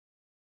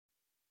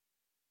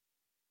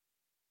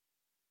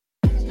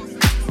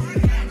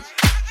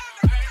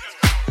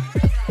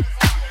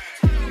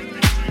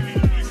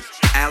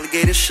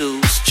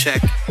shoes,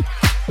 check.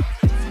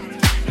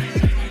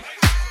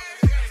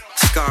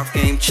 Scarf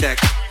game, check.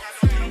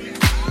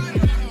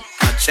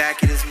 My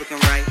jacket is looking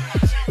right.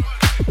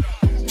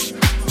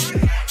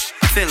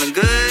 Feeling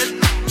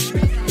good.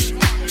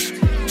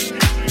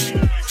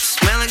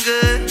 Smelling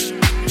good.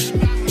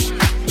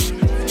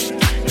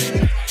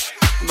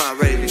 About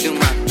ready to do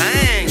my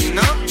thing, you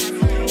know?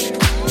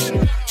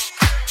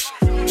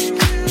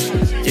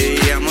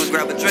 Yeah, I'm gonna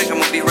grab a drink. I'm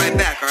gonna be right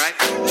back, alright?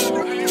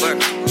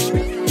 Work.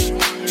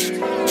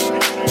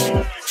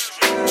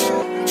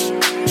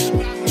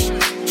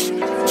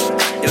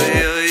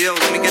 Yo,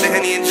 let me get a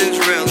Henny and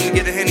ginger ale. Let me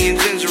get a Henny and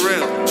ginger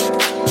ale.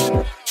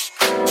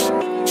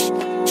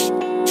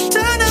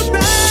 Turn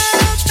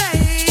around,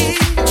 babe.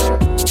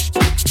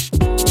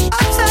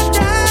 Upside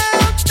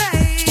down,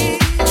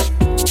 babe.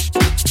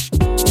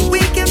 We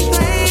can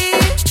play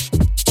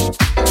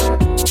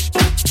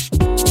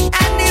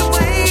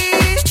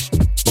anyway.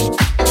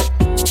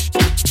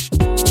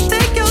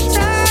 Take your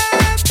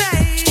time,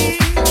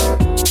 babe.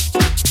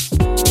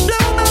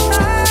 Blow my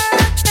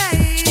mind,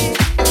 babe.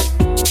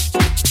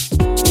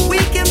 We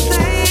can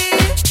play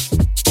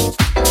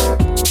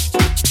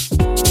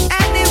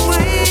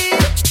anyway.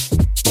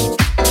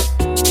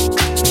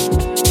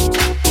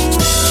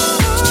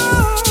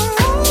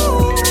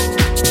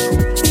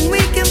 We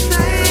can play anyway. We can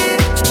play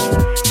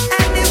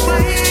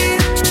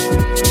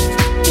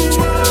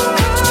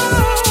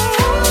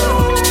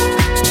anyway.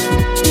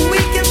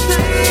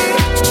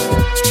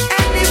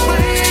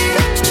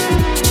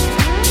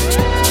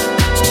 We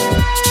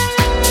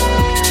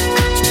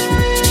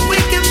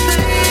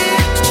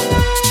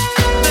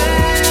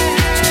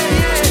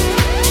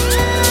can play.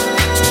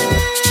 We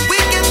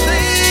can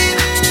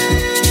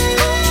play.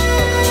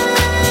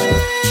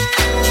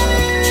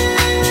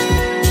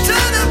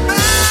 Turn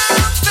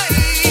around,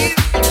 babe.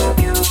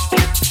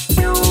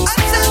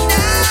 Upside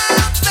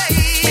down,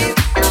 babe.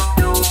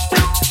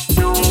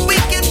 We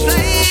can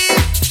play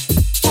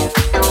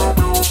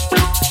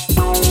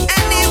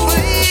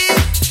anyway.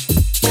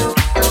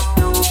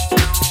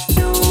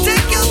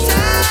 Take your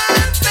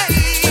time,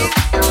 babe.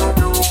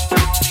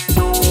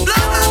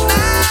 Blow my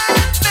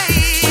mind,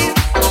 babe.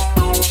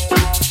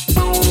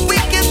 We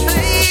can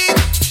play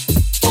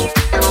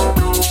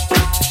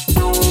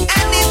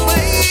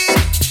anyway.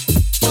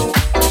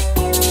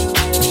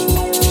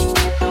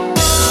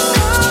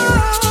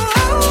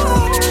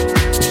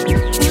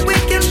 We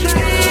can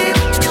play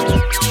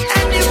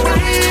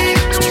anyway.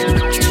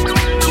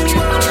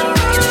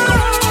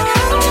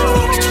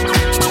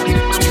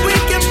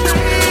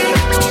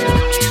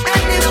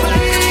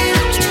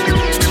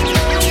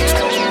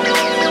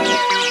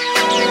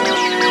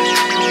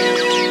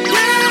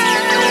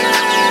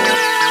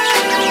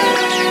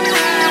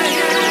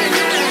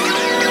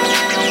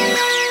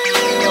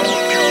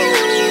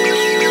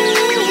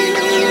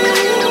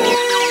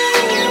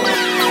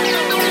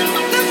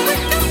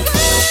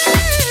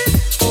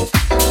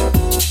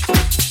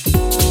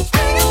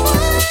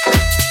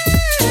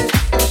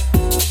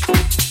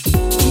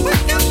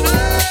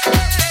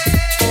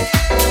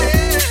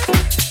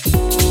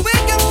 We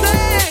can play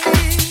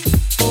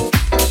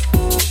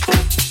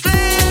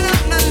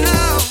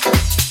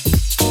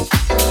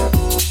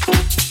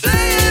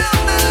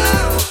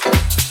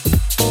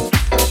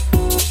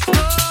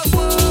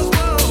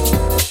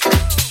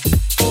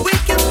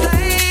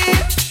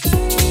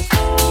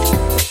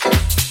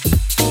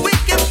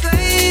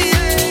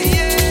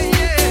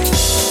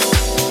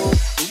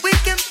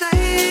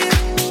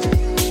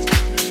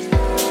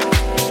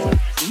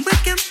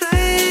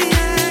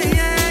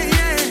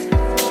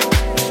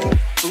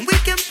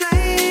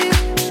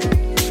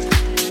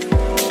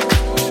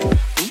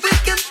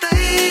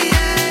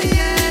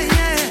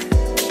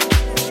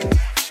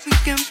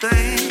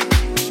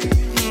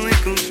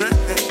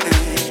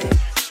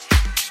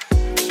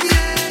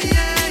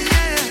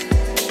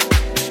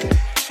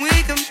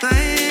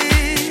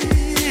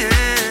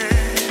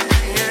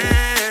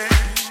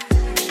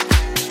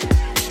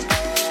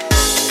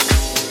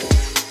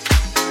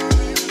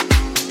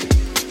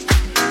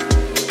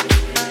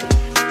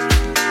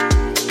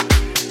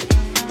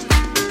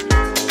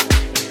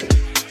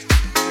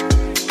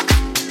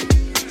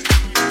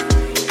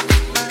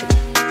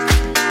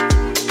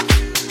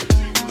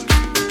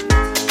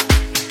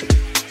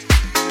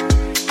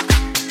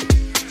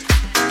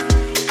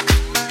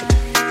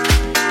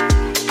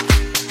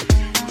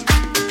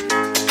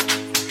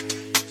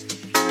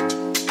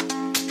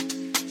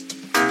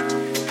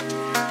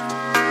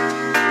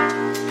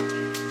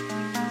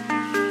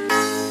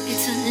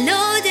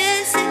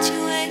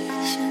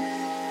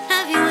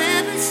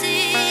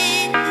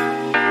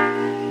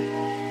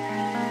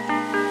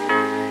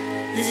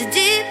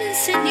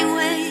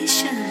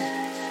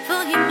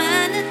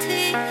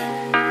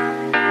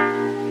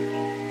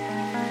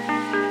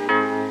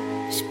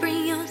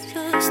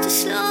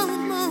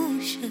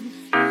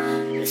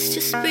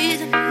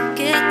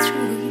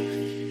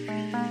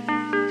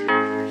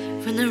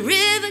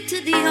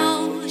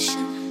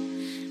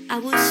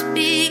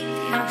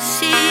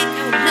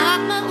I'll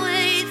lock my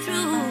way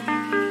through.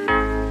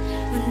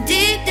 When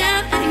deep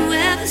down, have you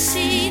ever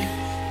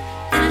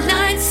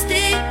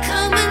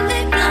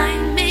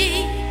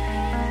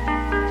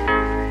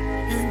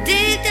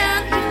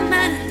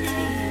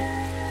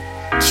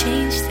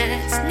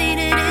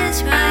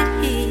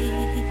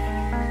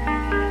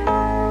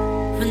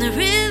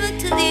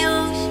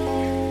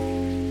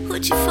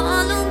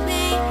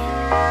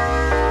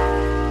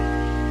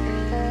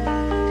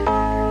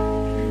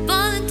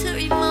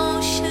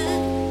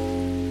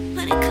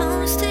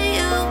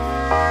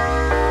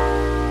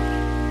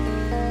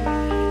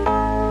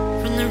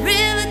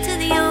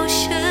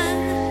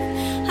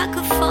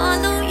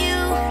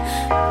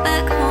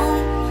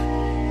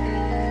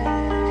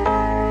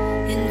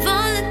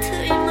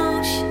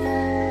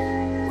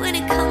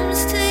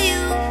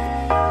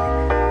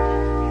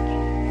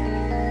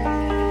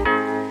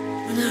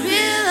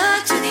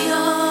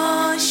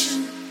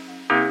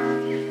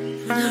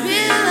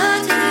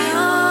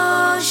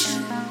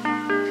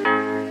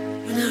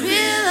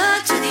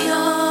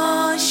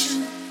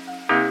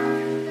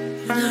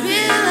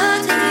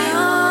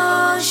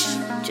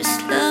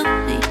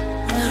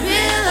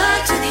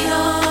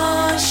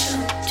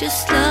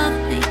just love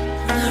me.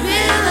 From the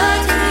river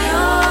to the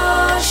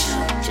ocean,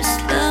 just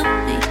love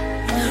me.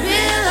 From the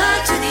river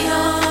to the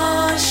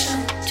ocean,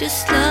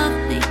 just love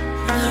me.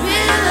 From the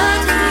river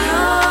to the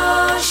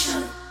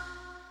ocean,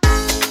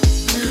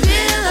 from the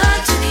river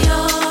to the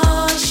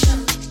ocean,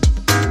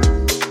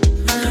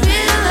 from the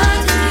river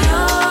to the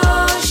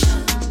ocean,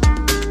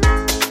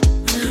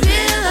 from the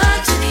river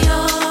to the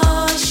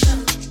ocean,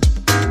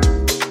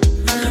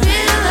 from the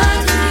river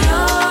to the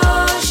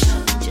ocean,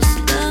 just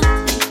love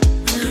me.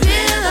 From the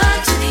river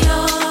to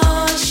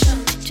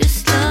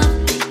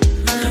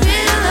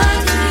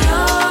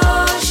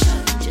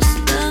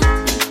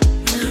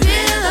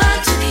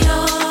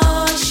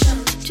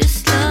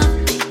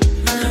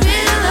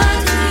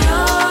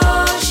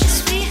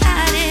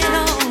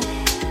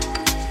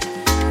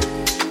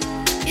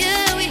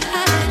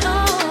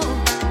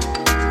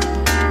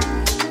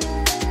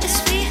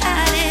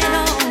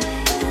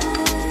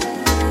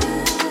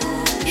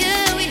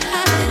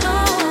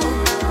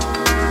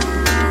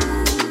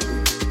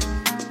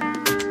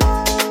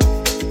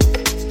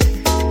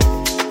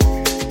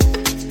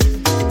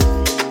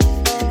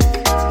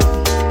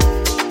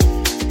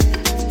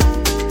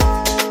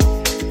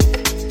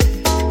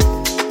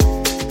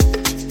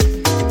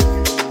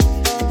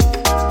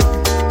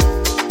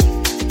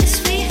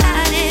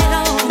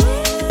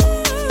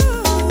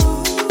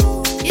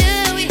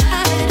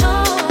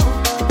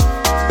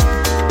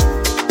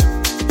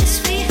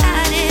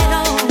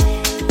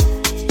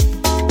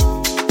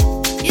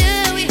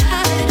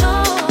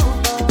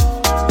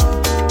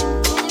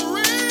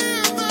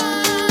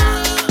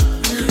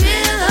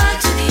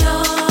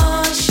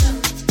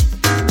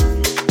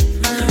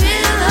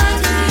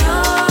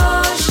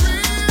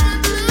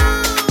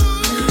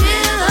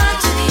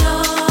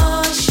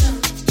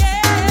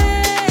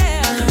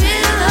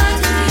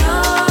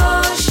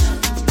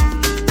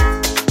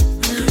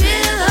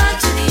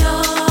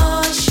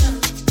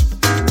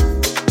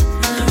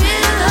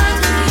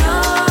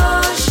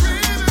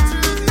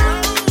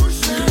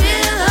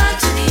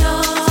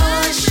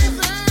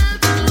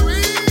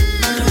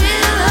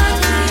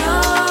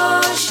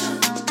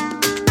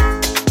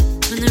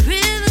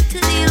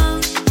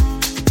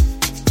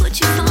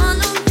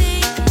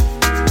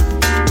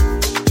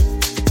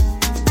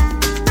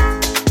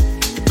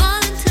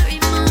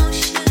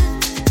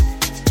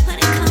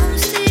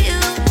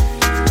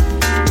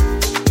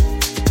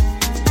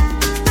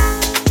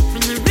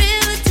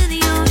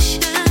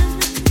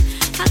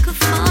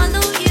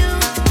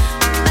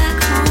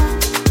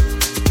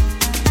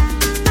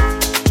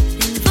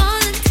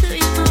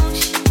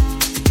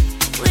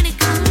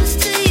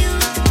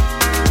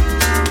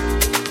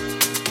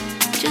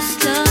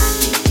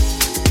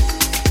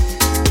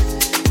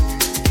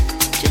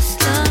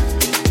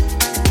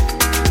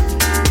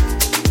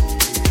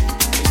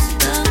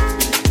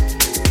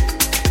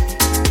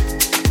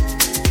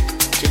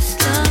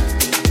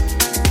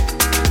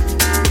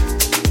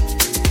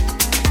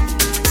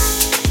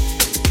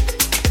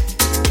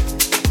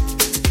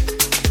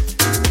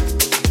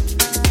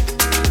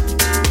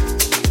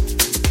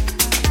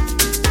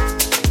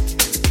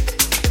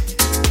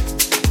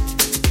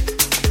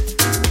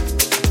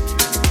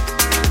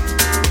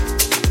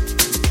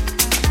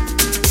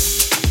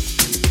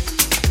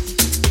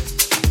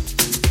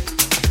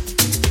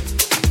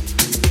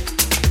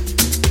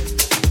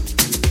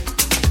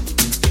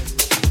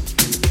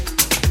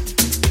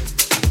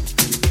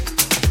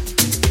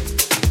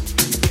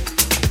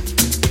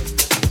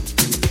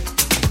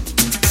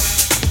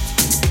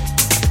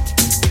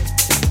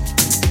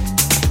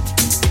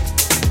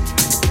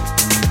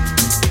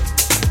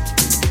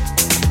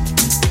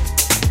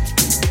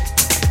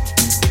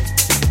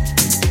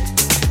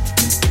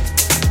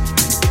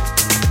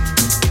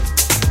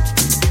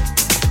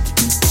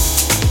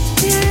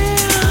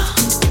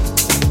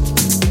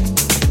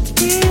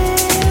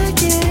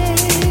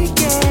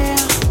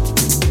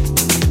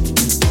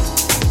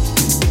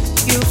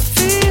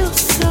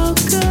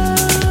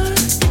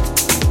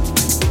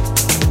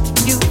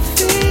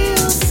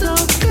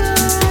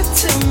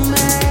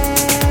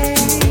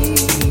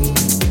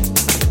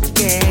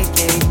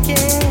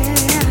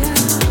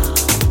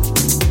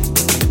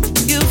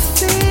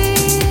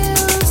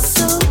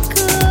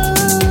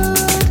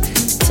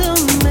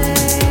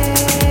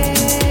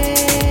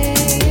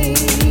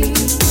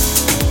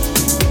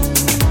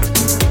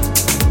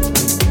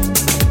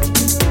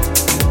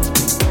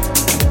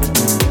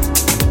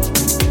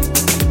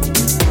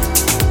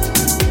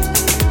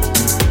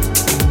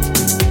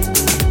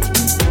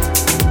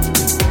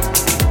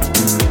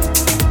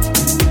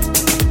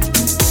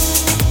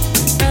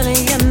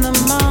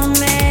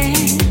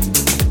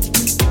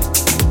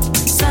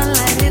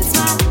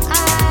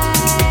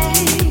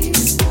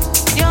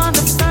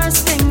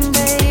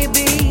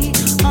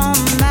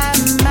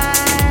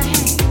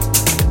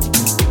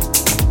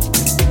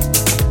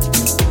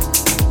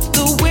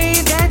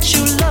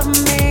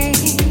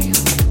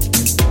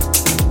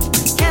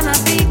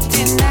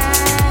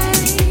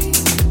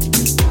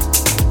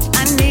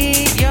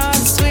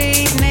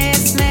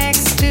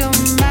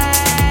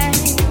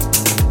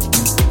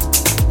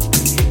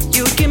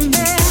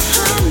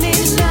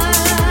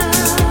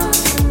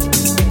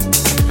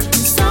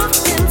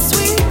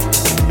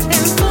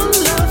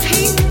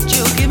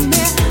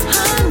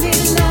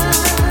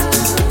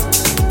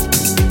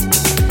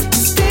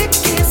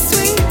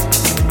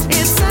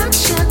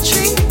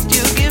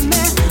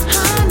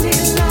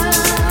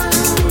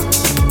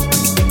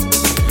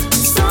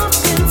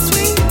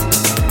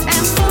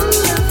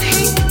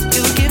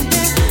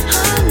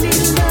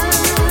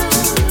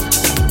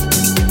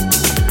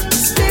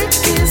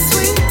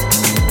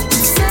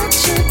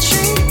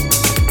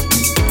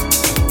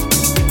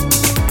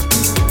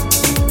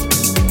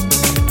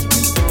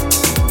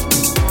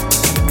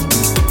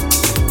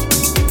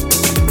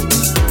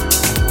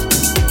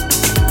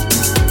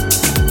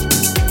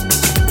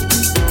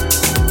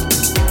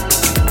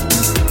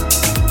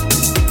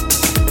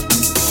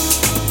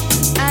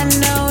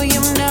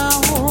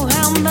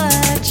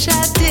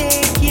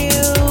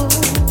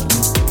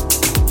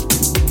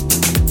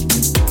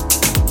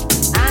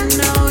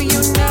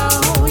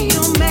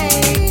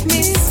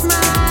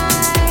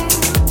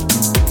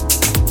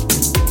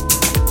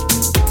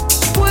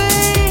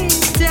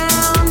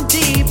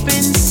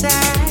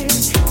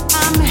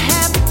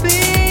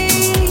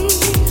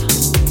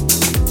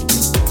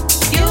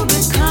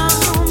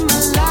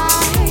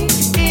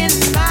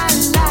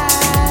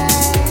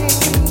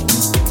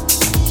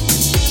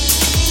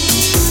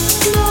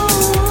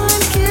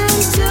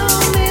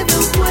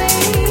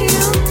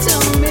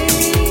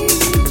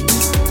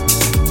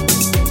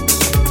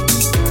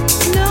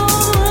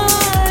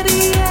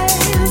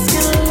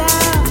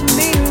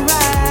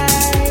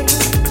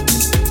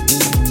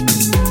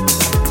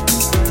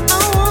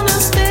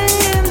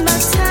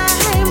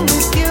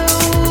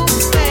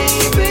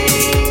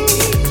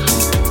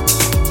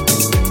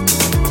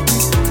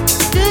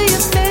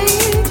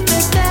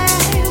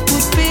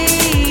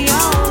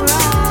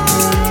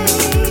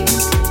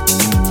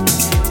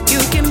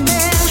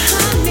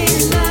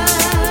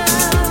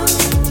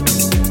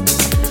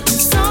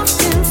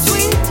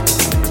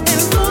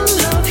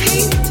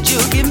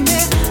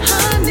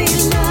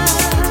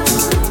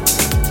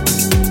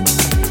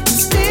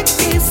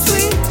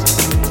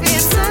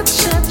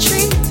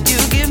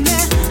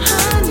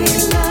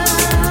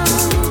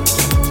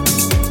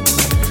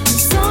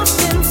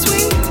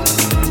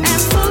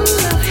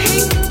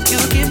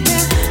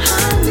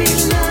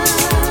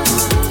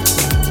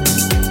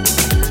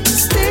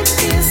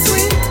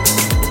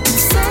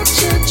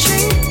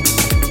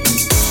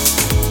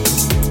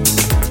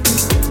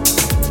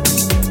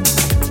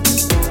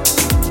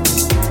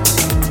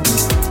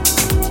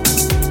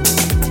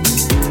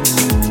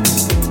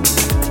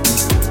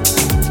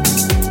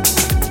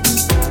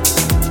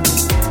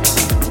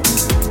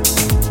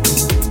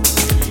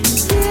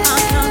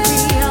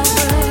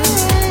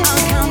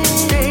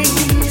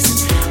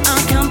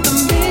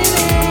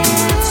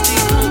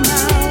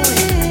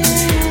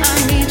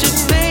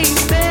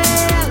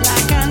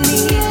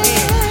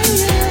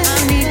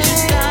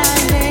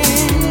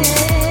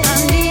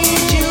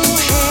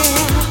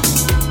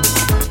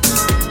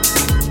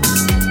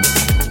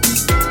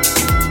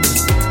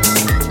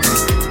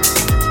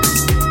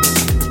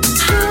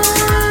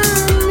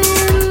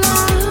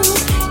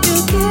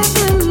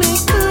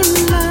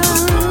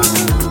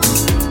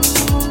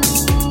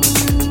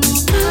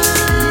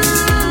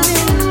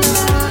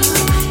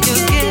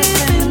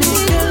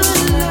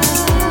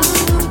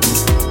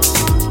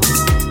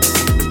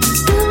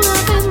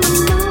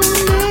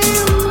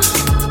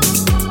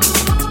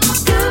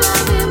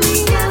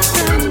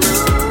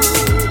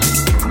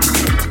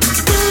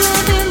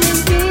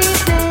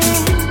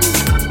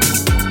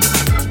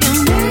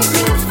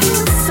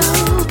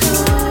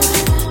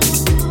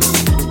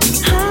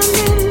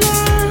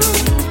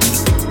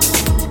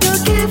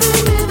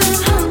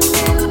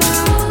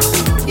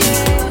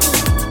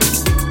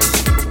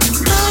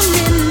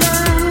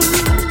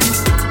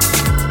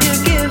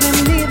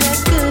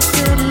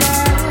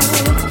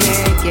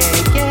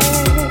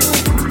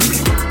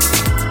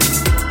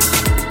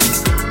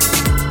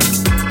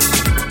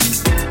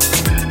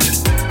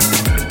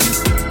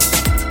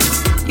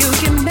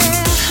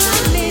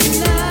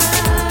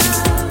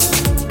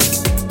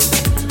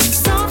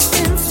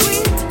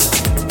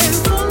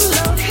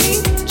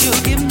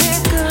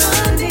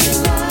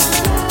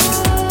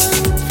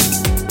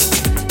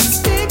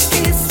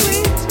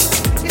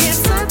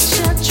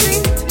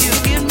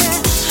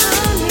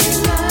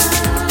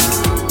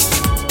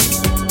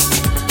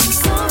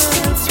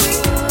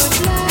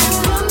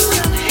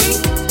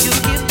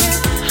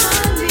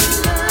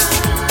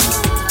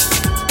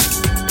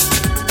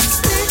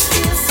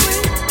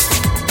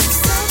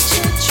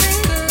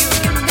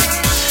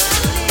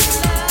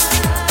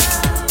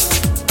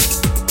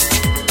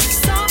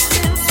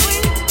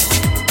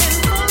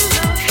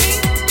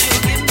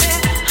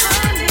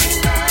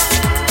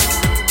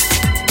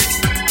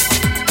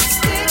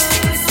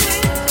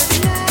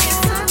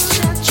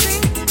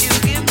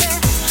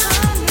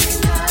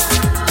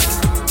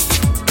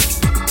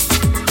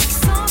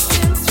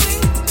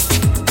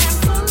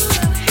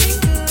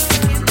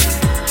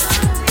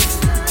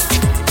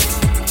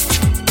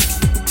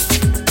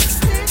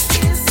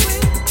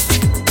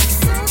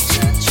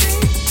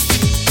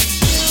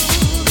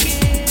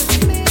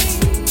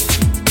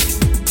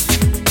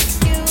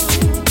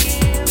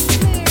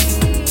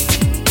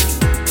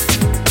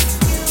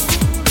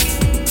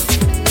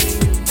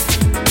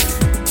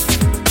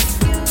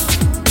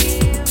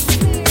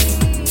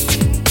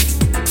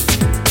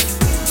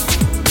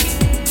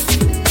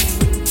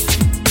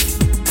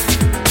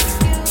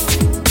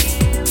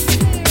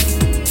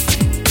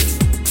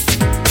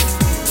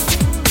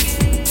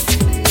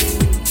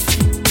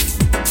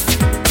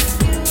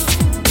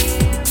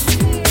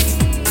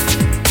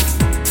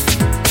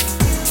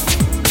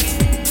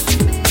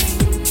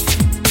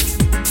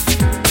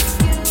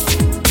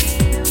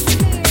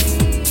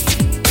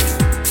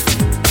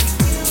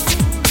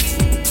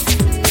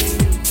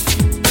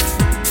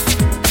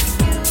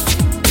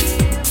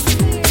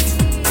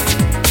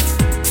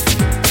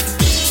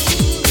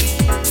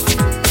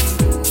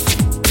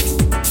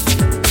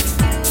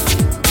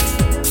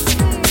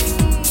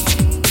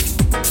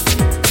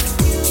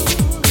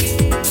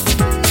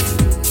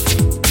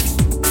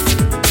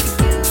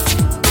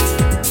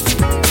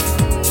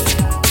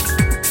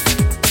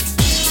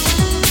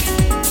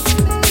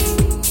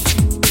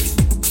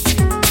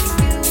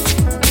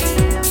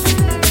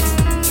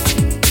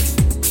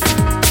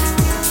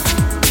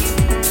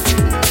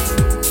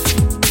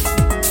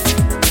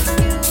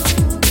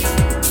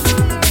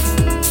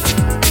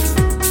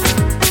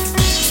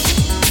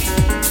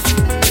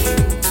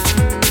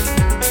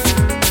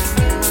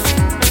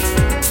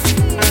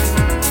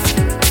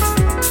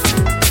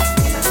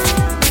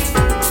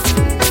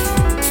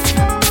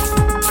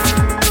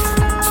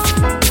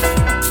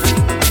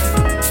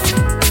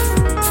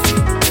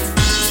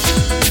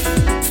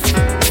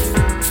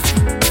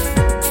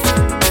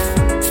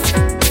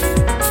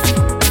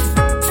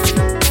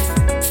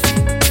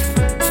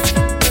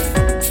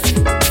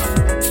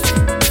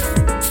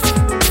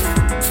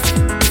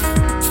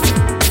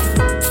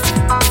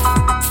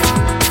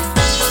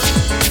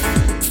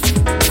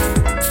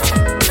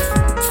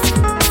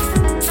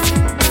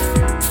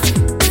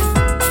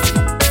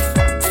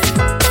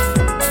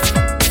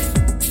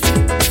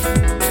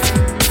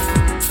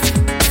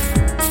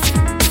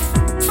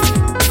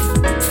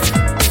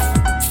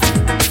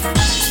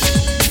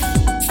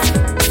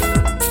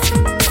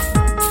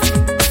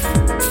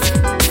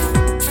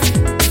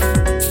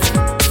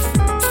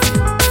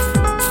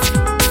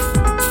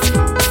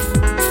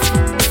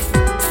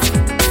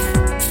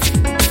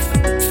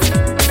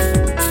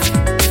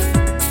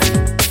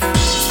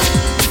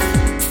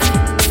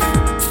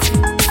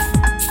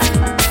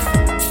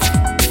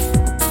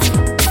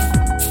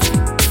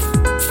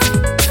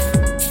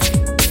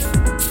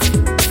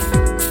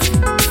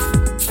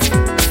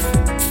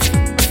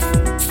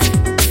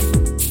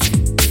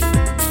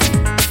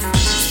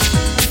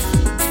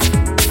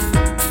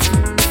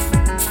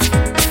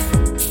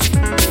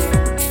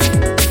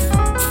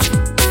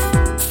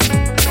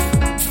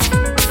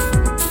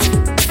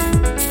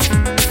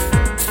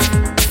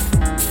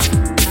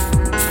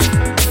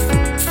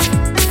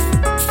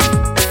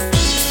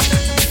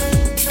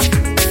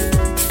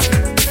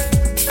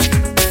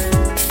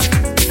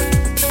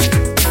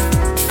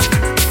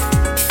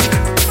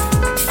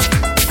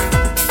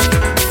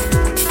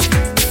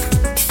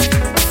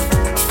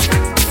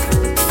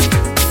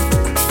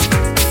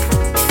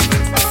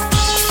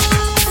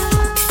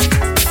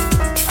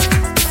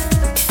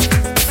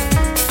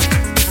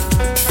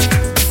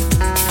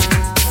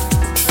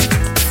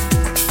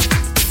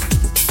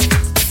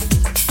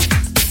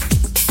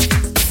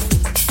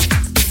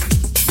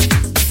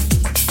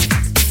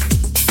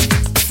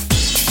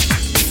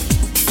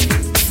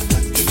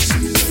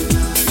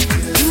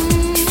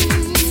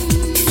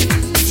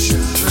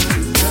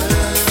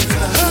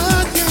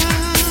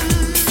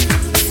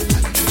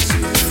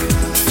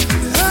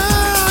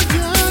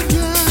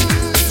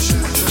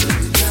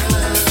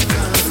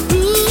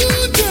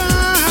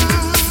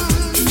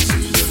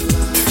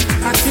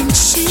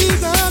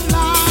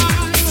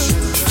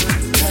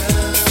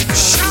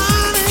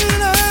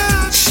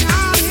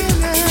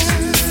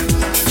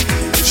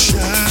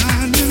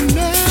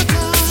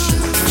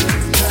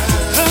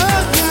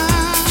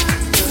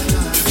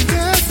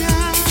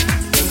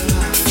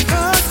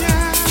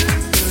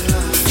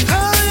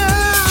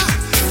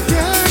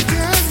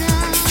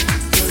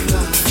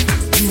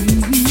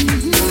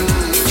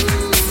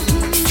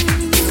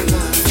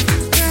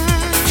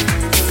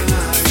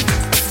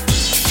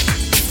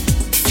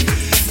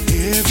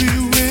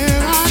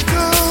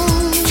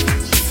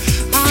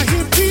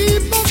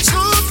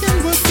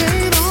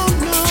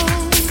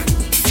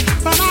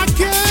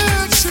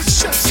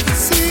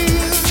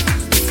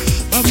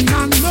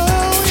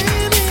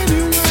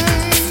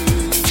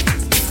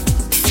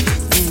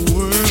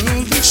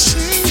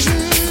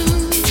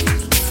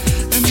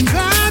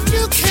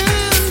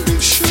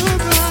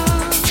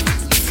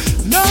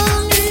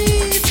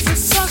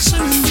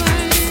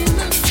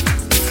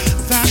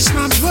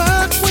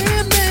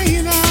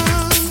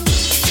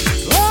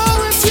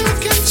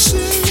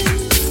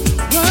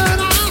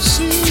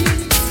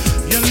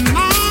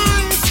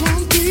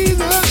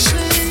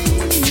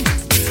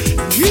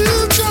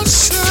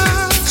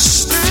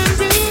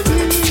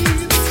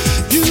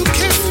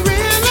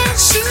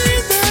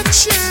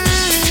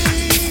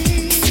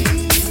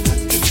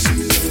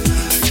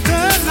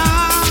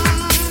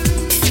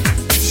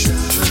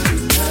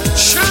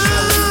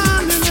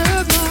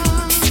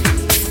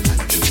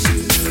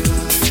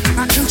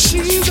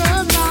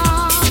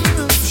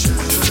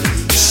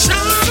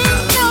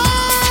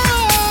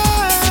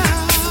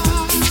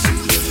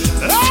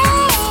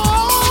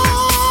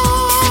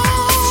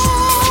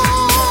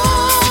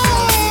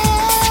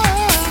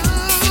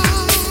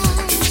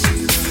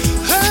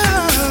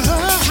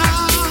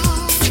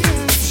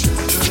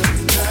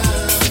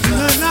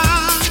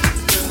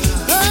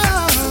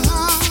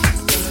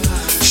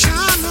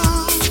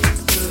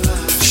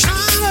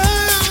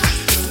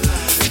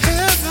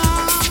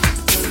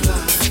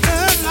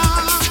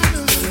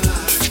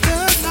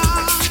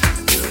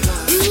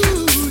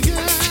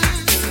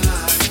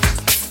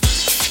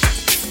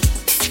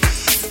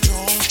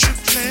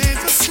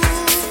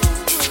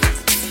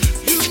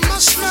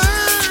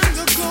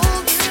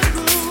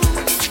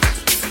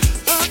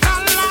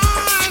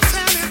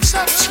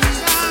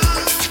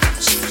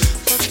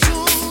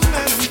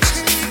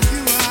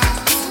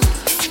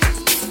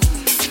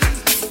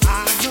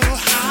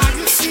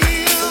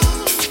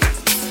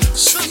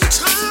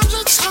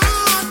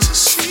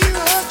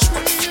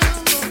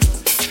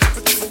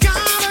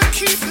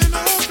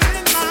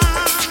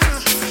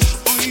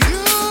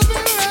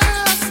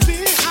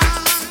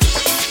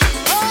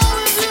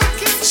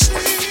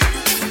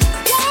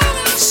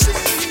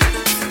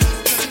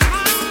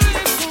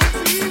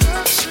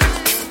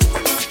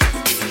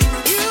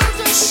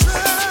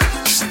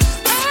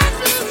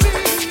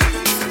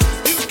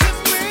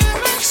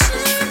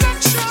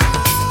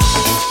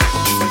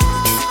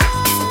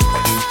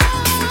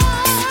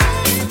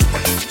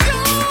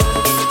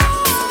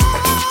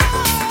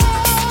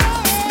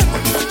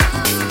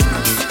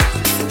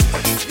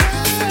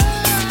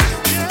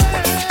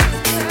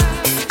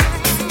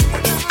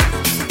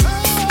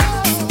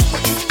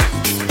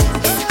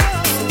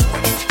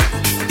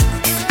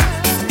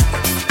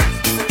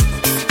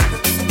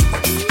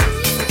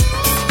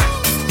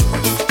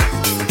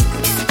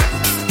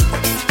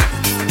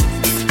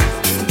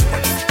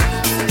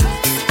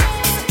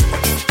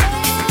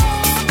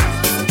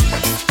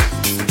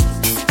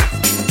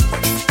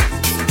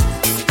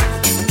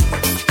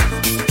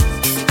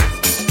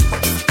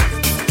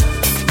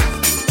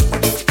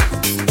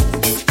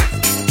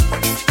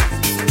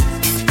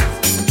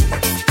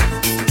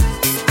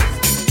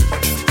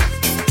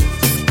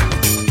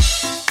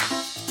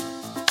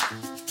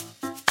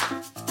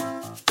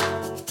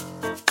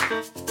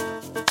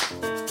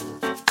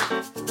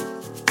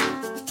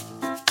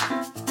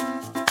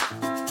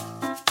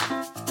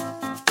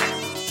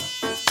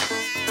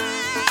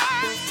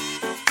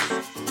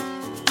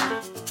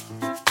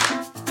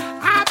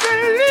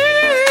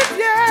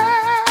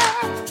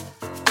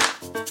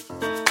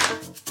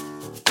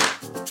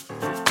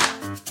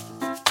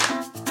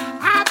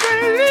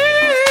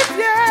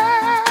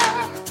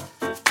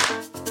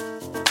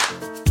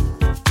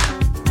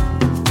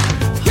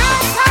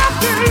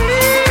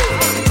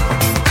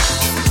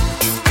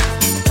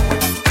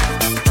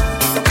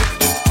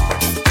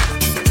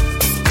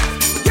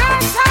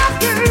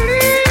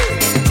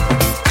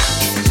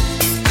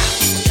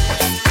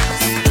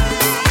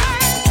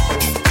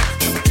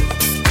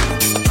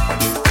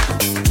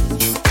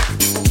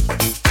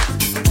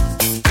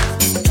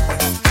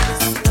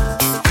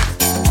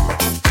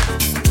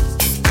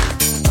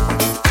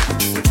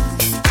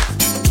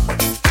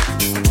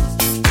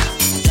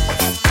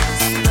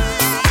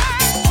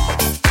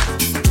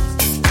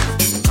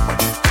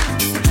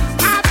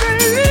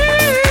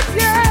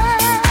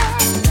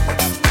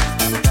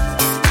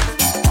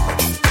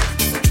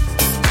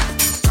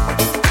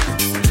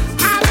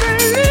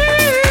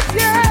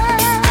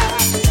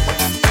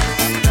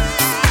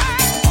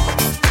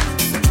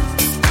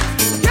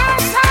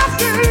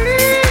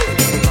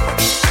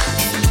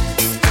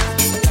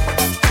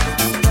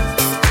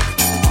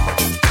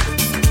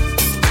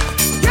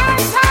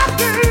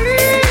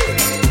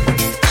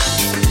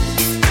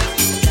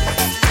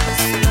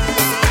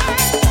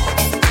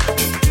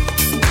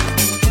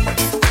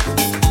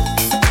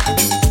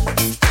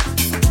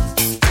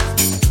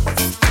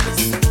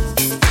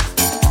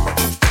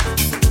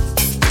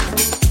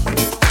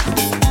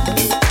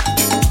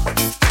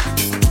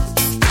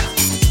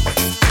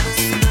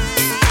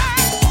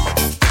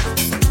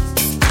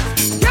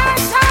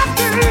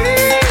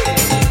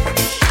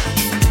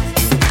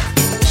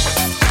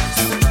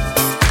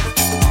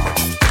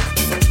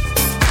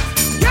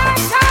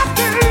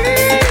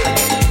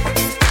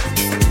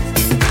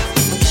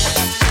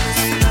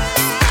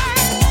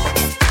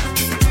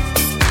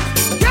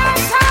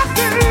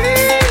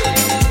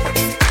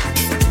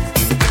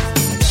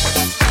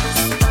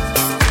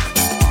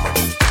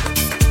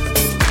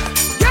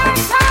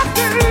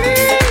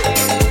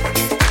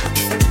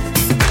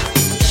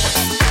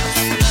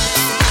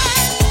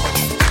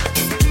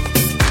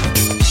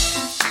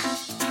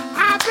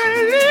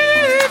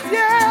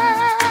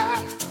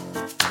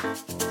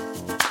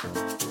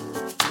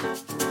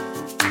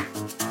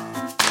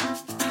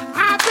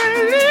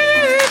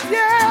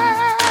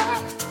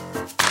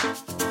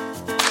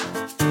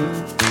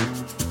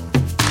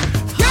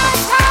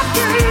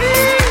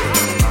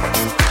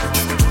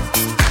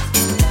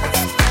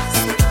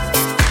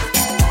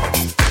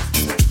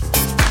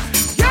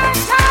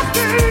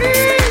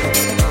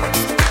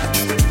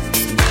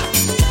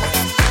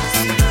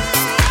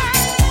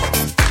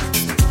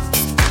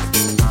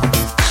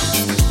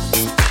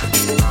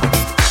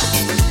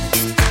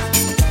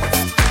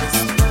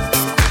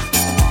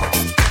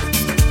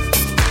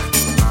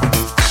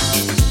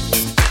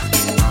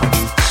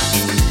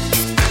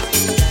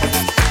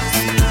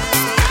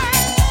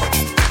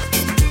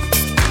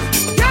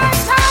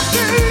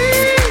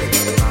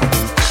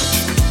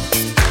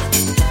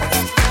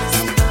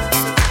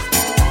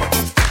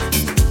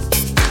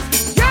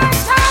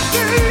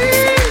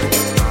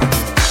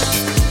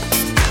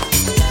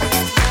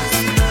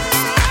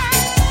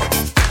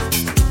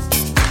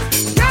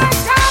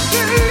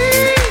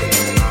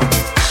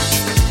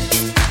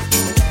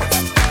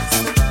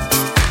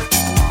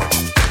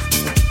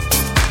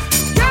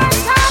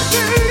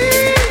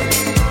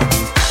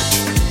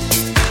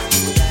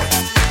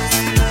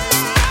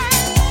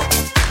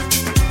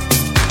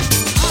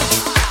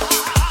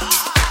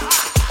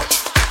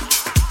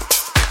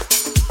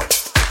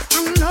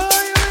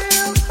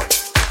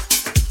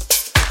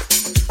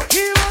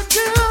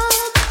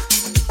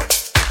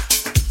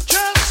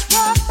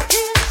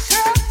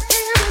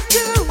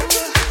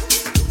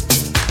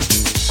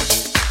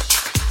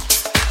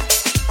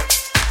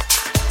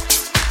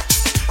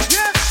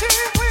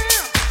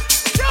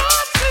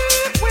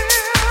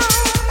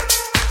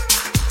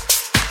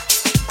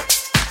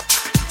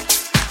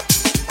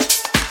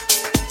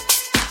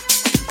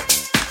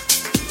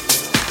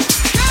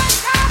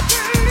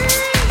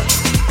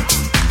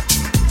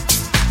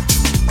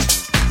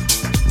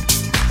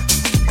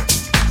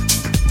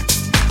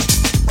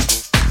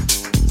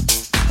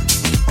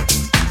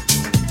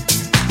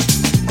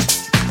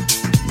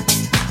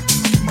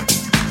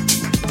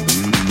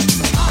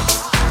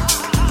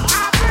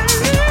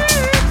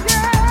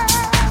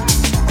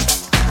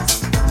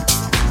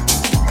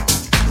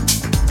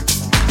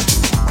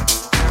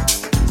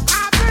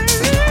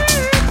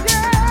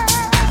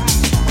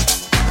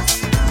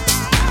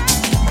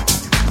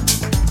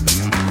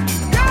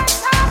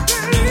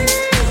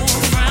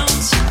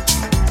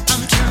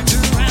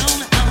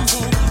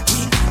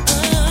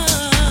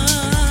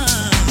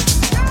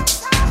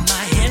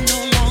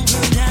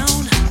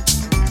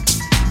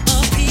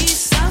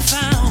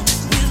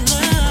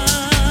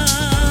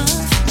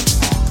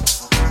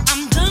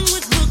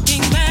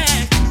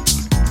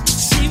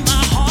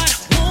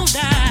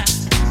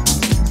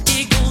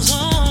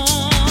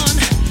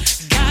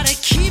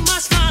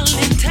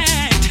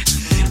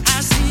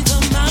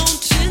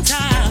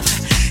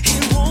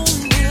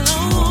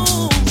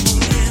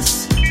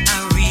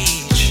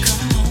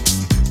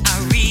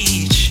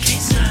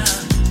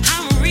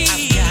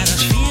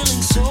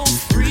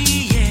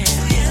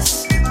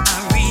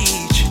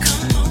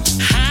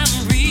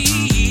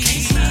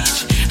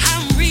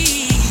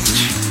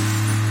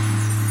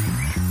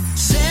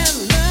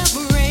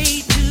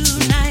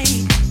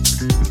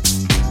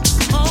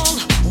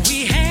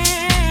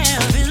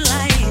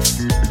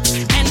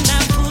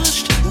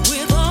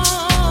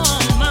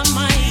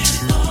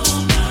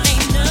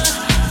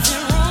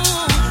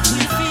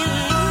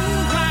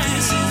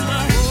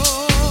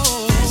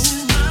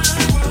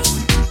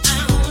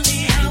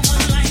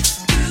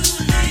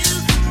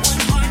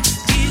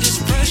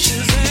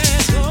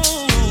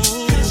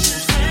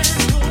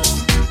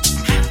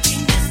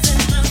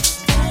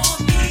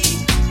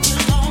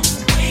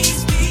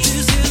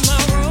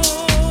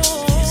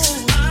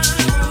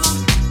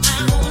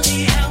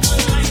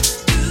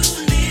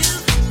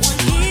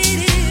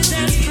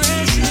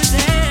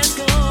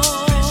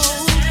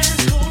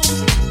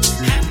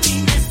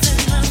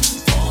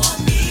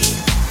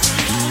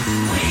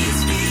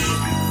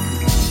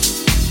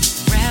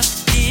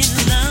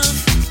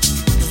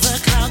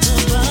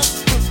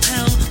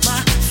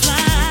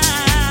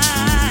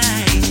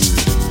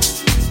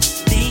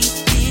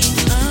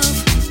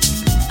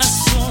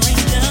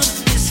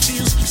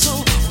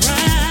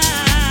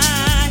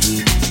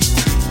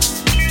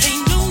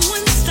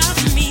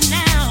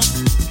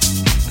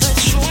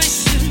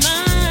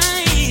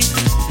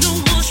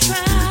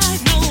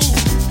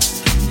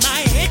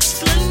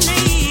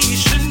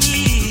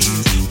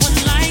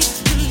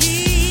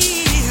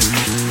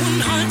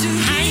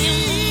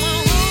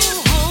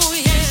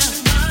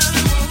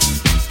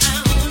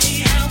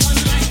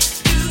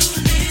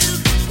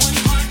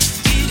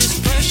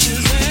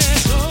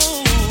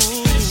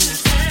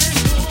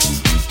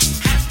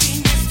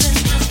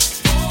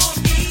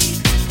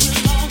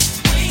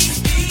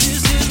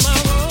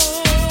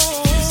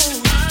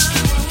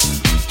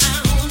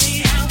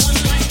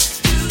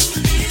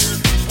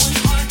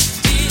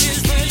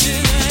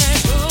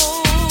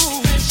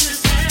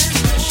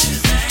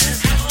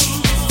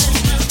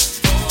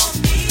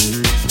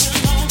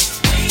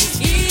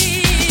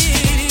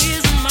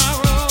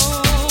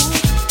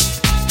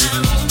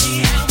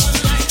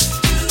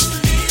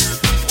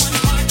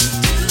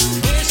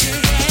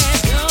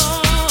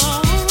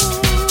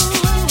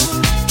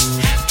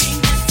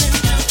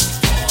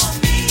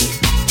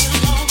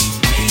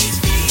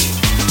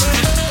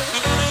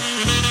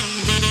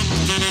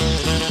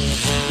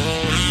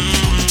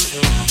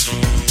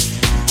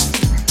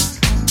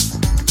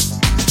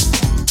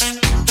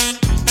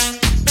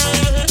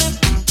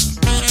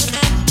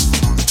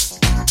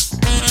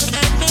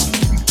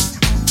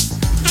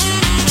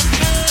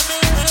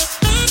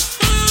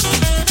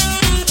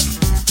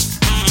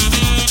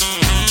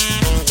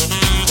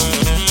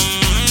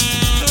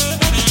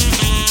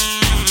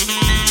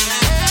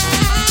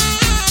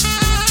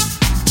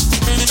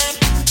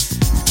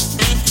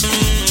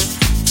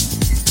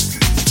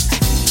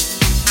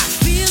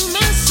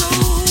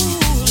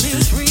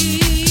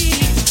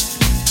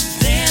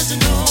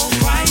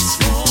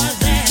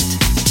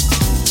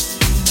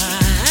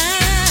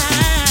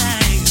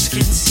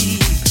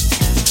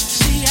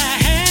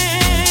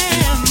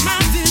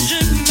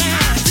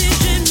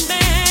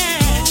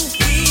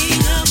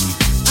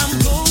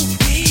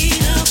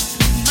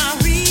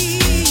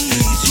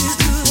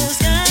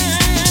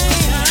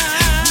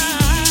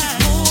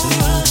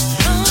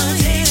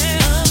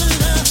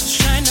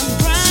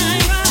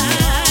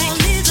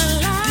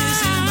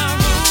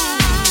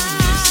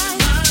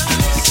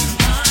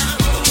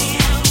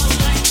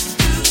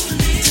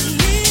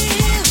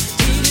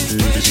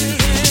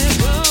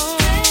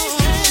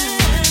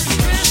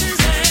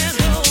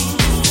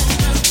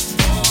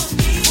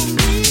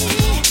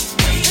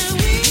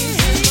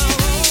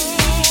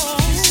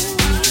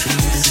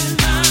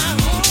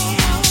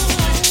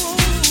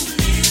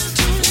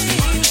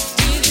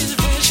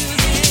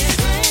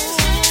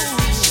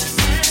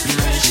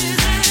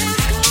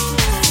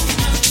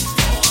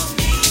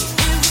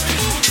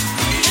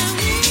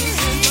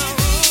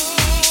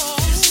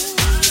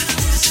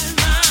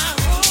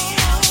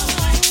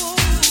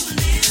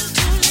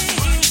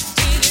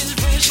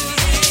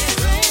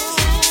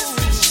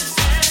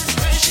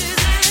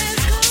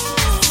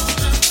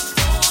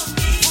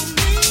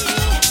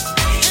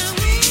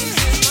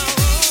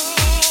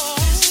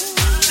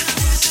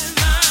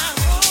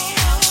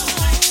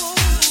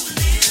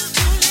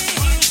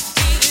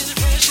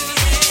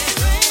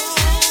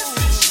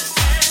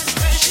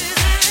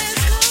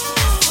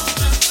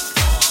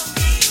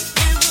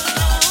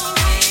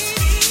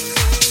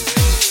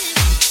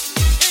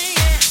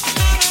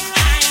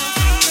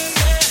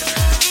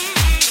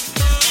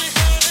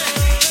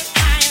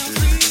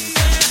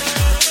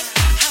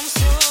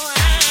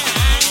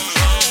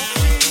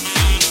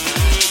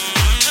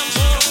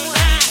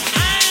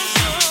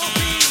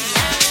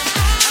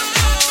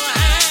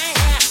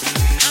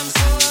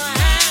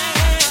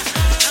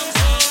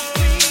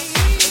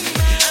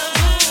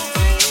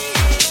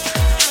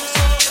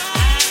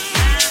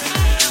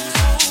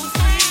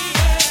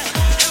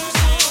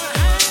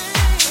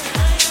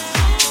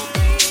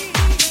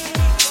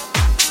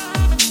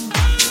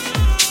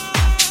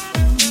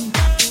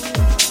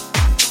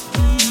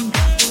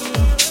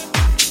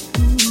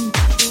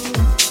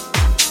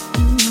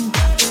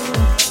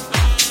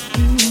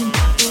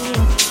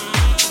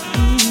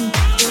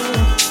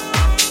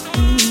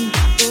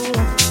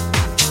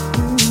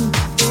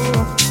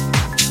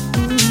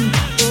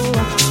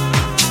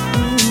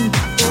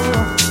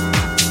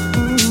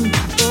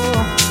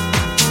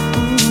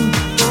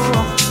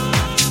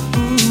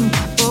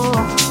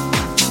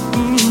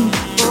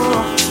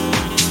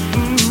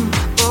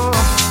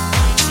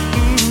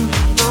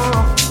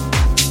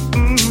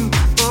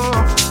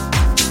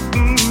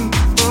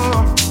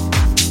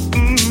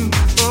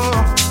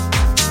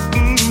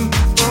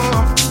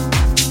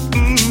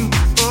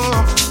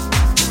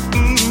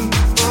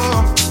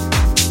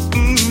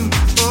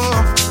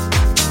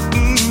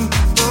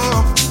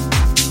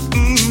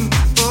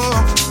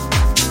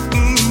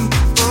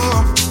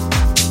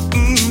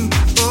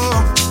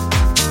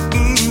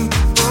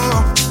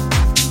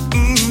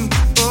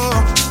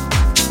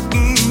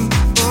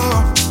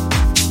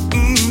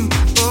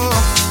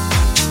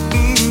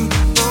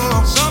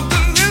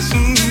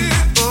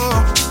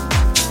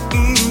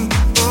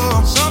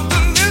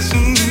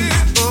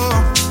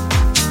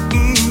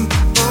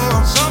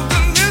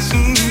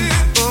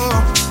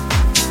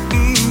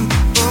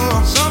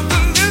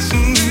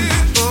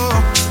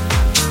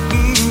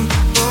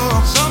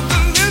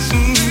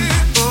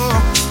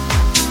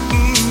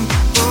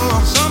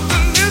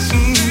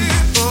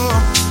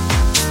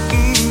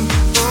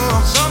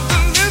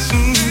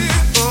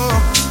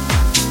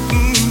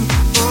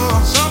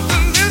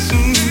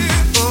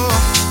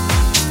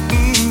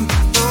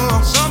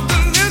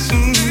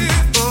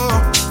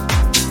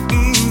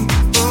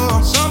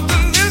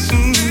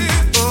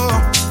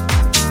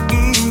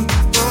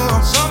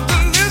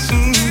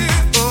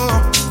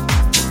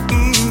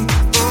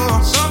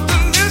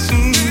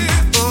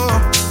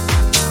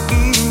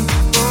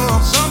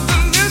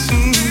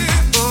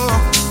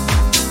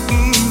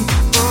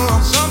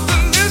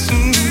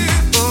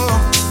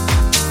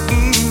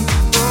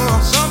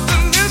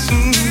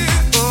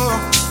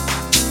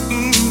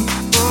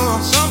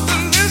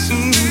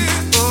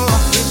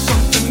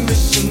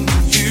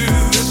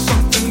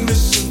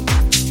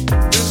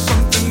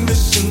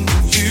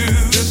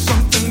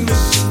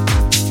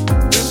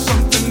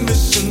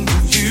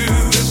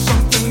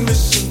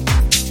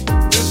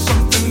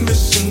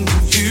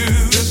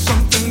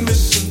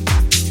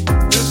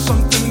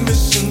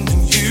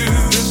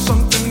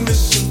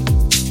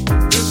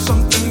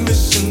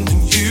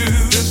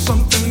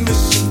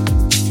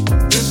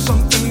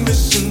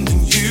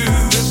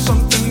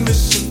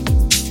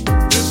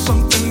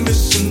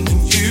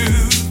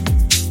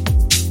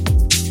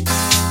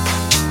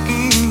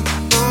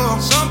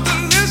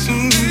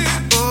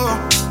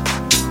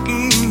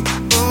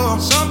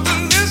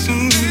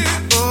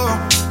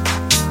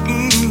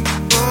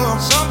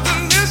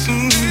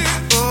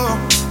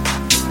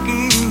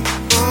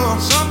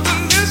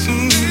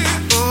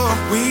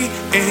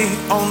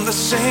on the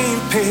same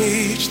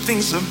page.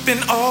 Things have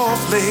been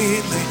off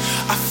lately.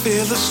 I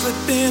feel us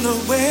slipping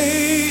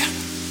away.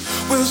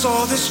 Was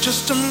all this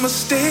just a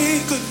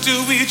mistake, or do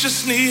we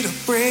just need a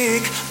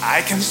break?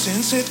 I can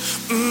sense it,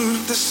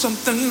 there's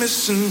something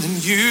missing in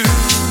you.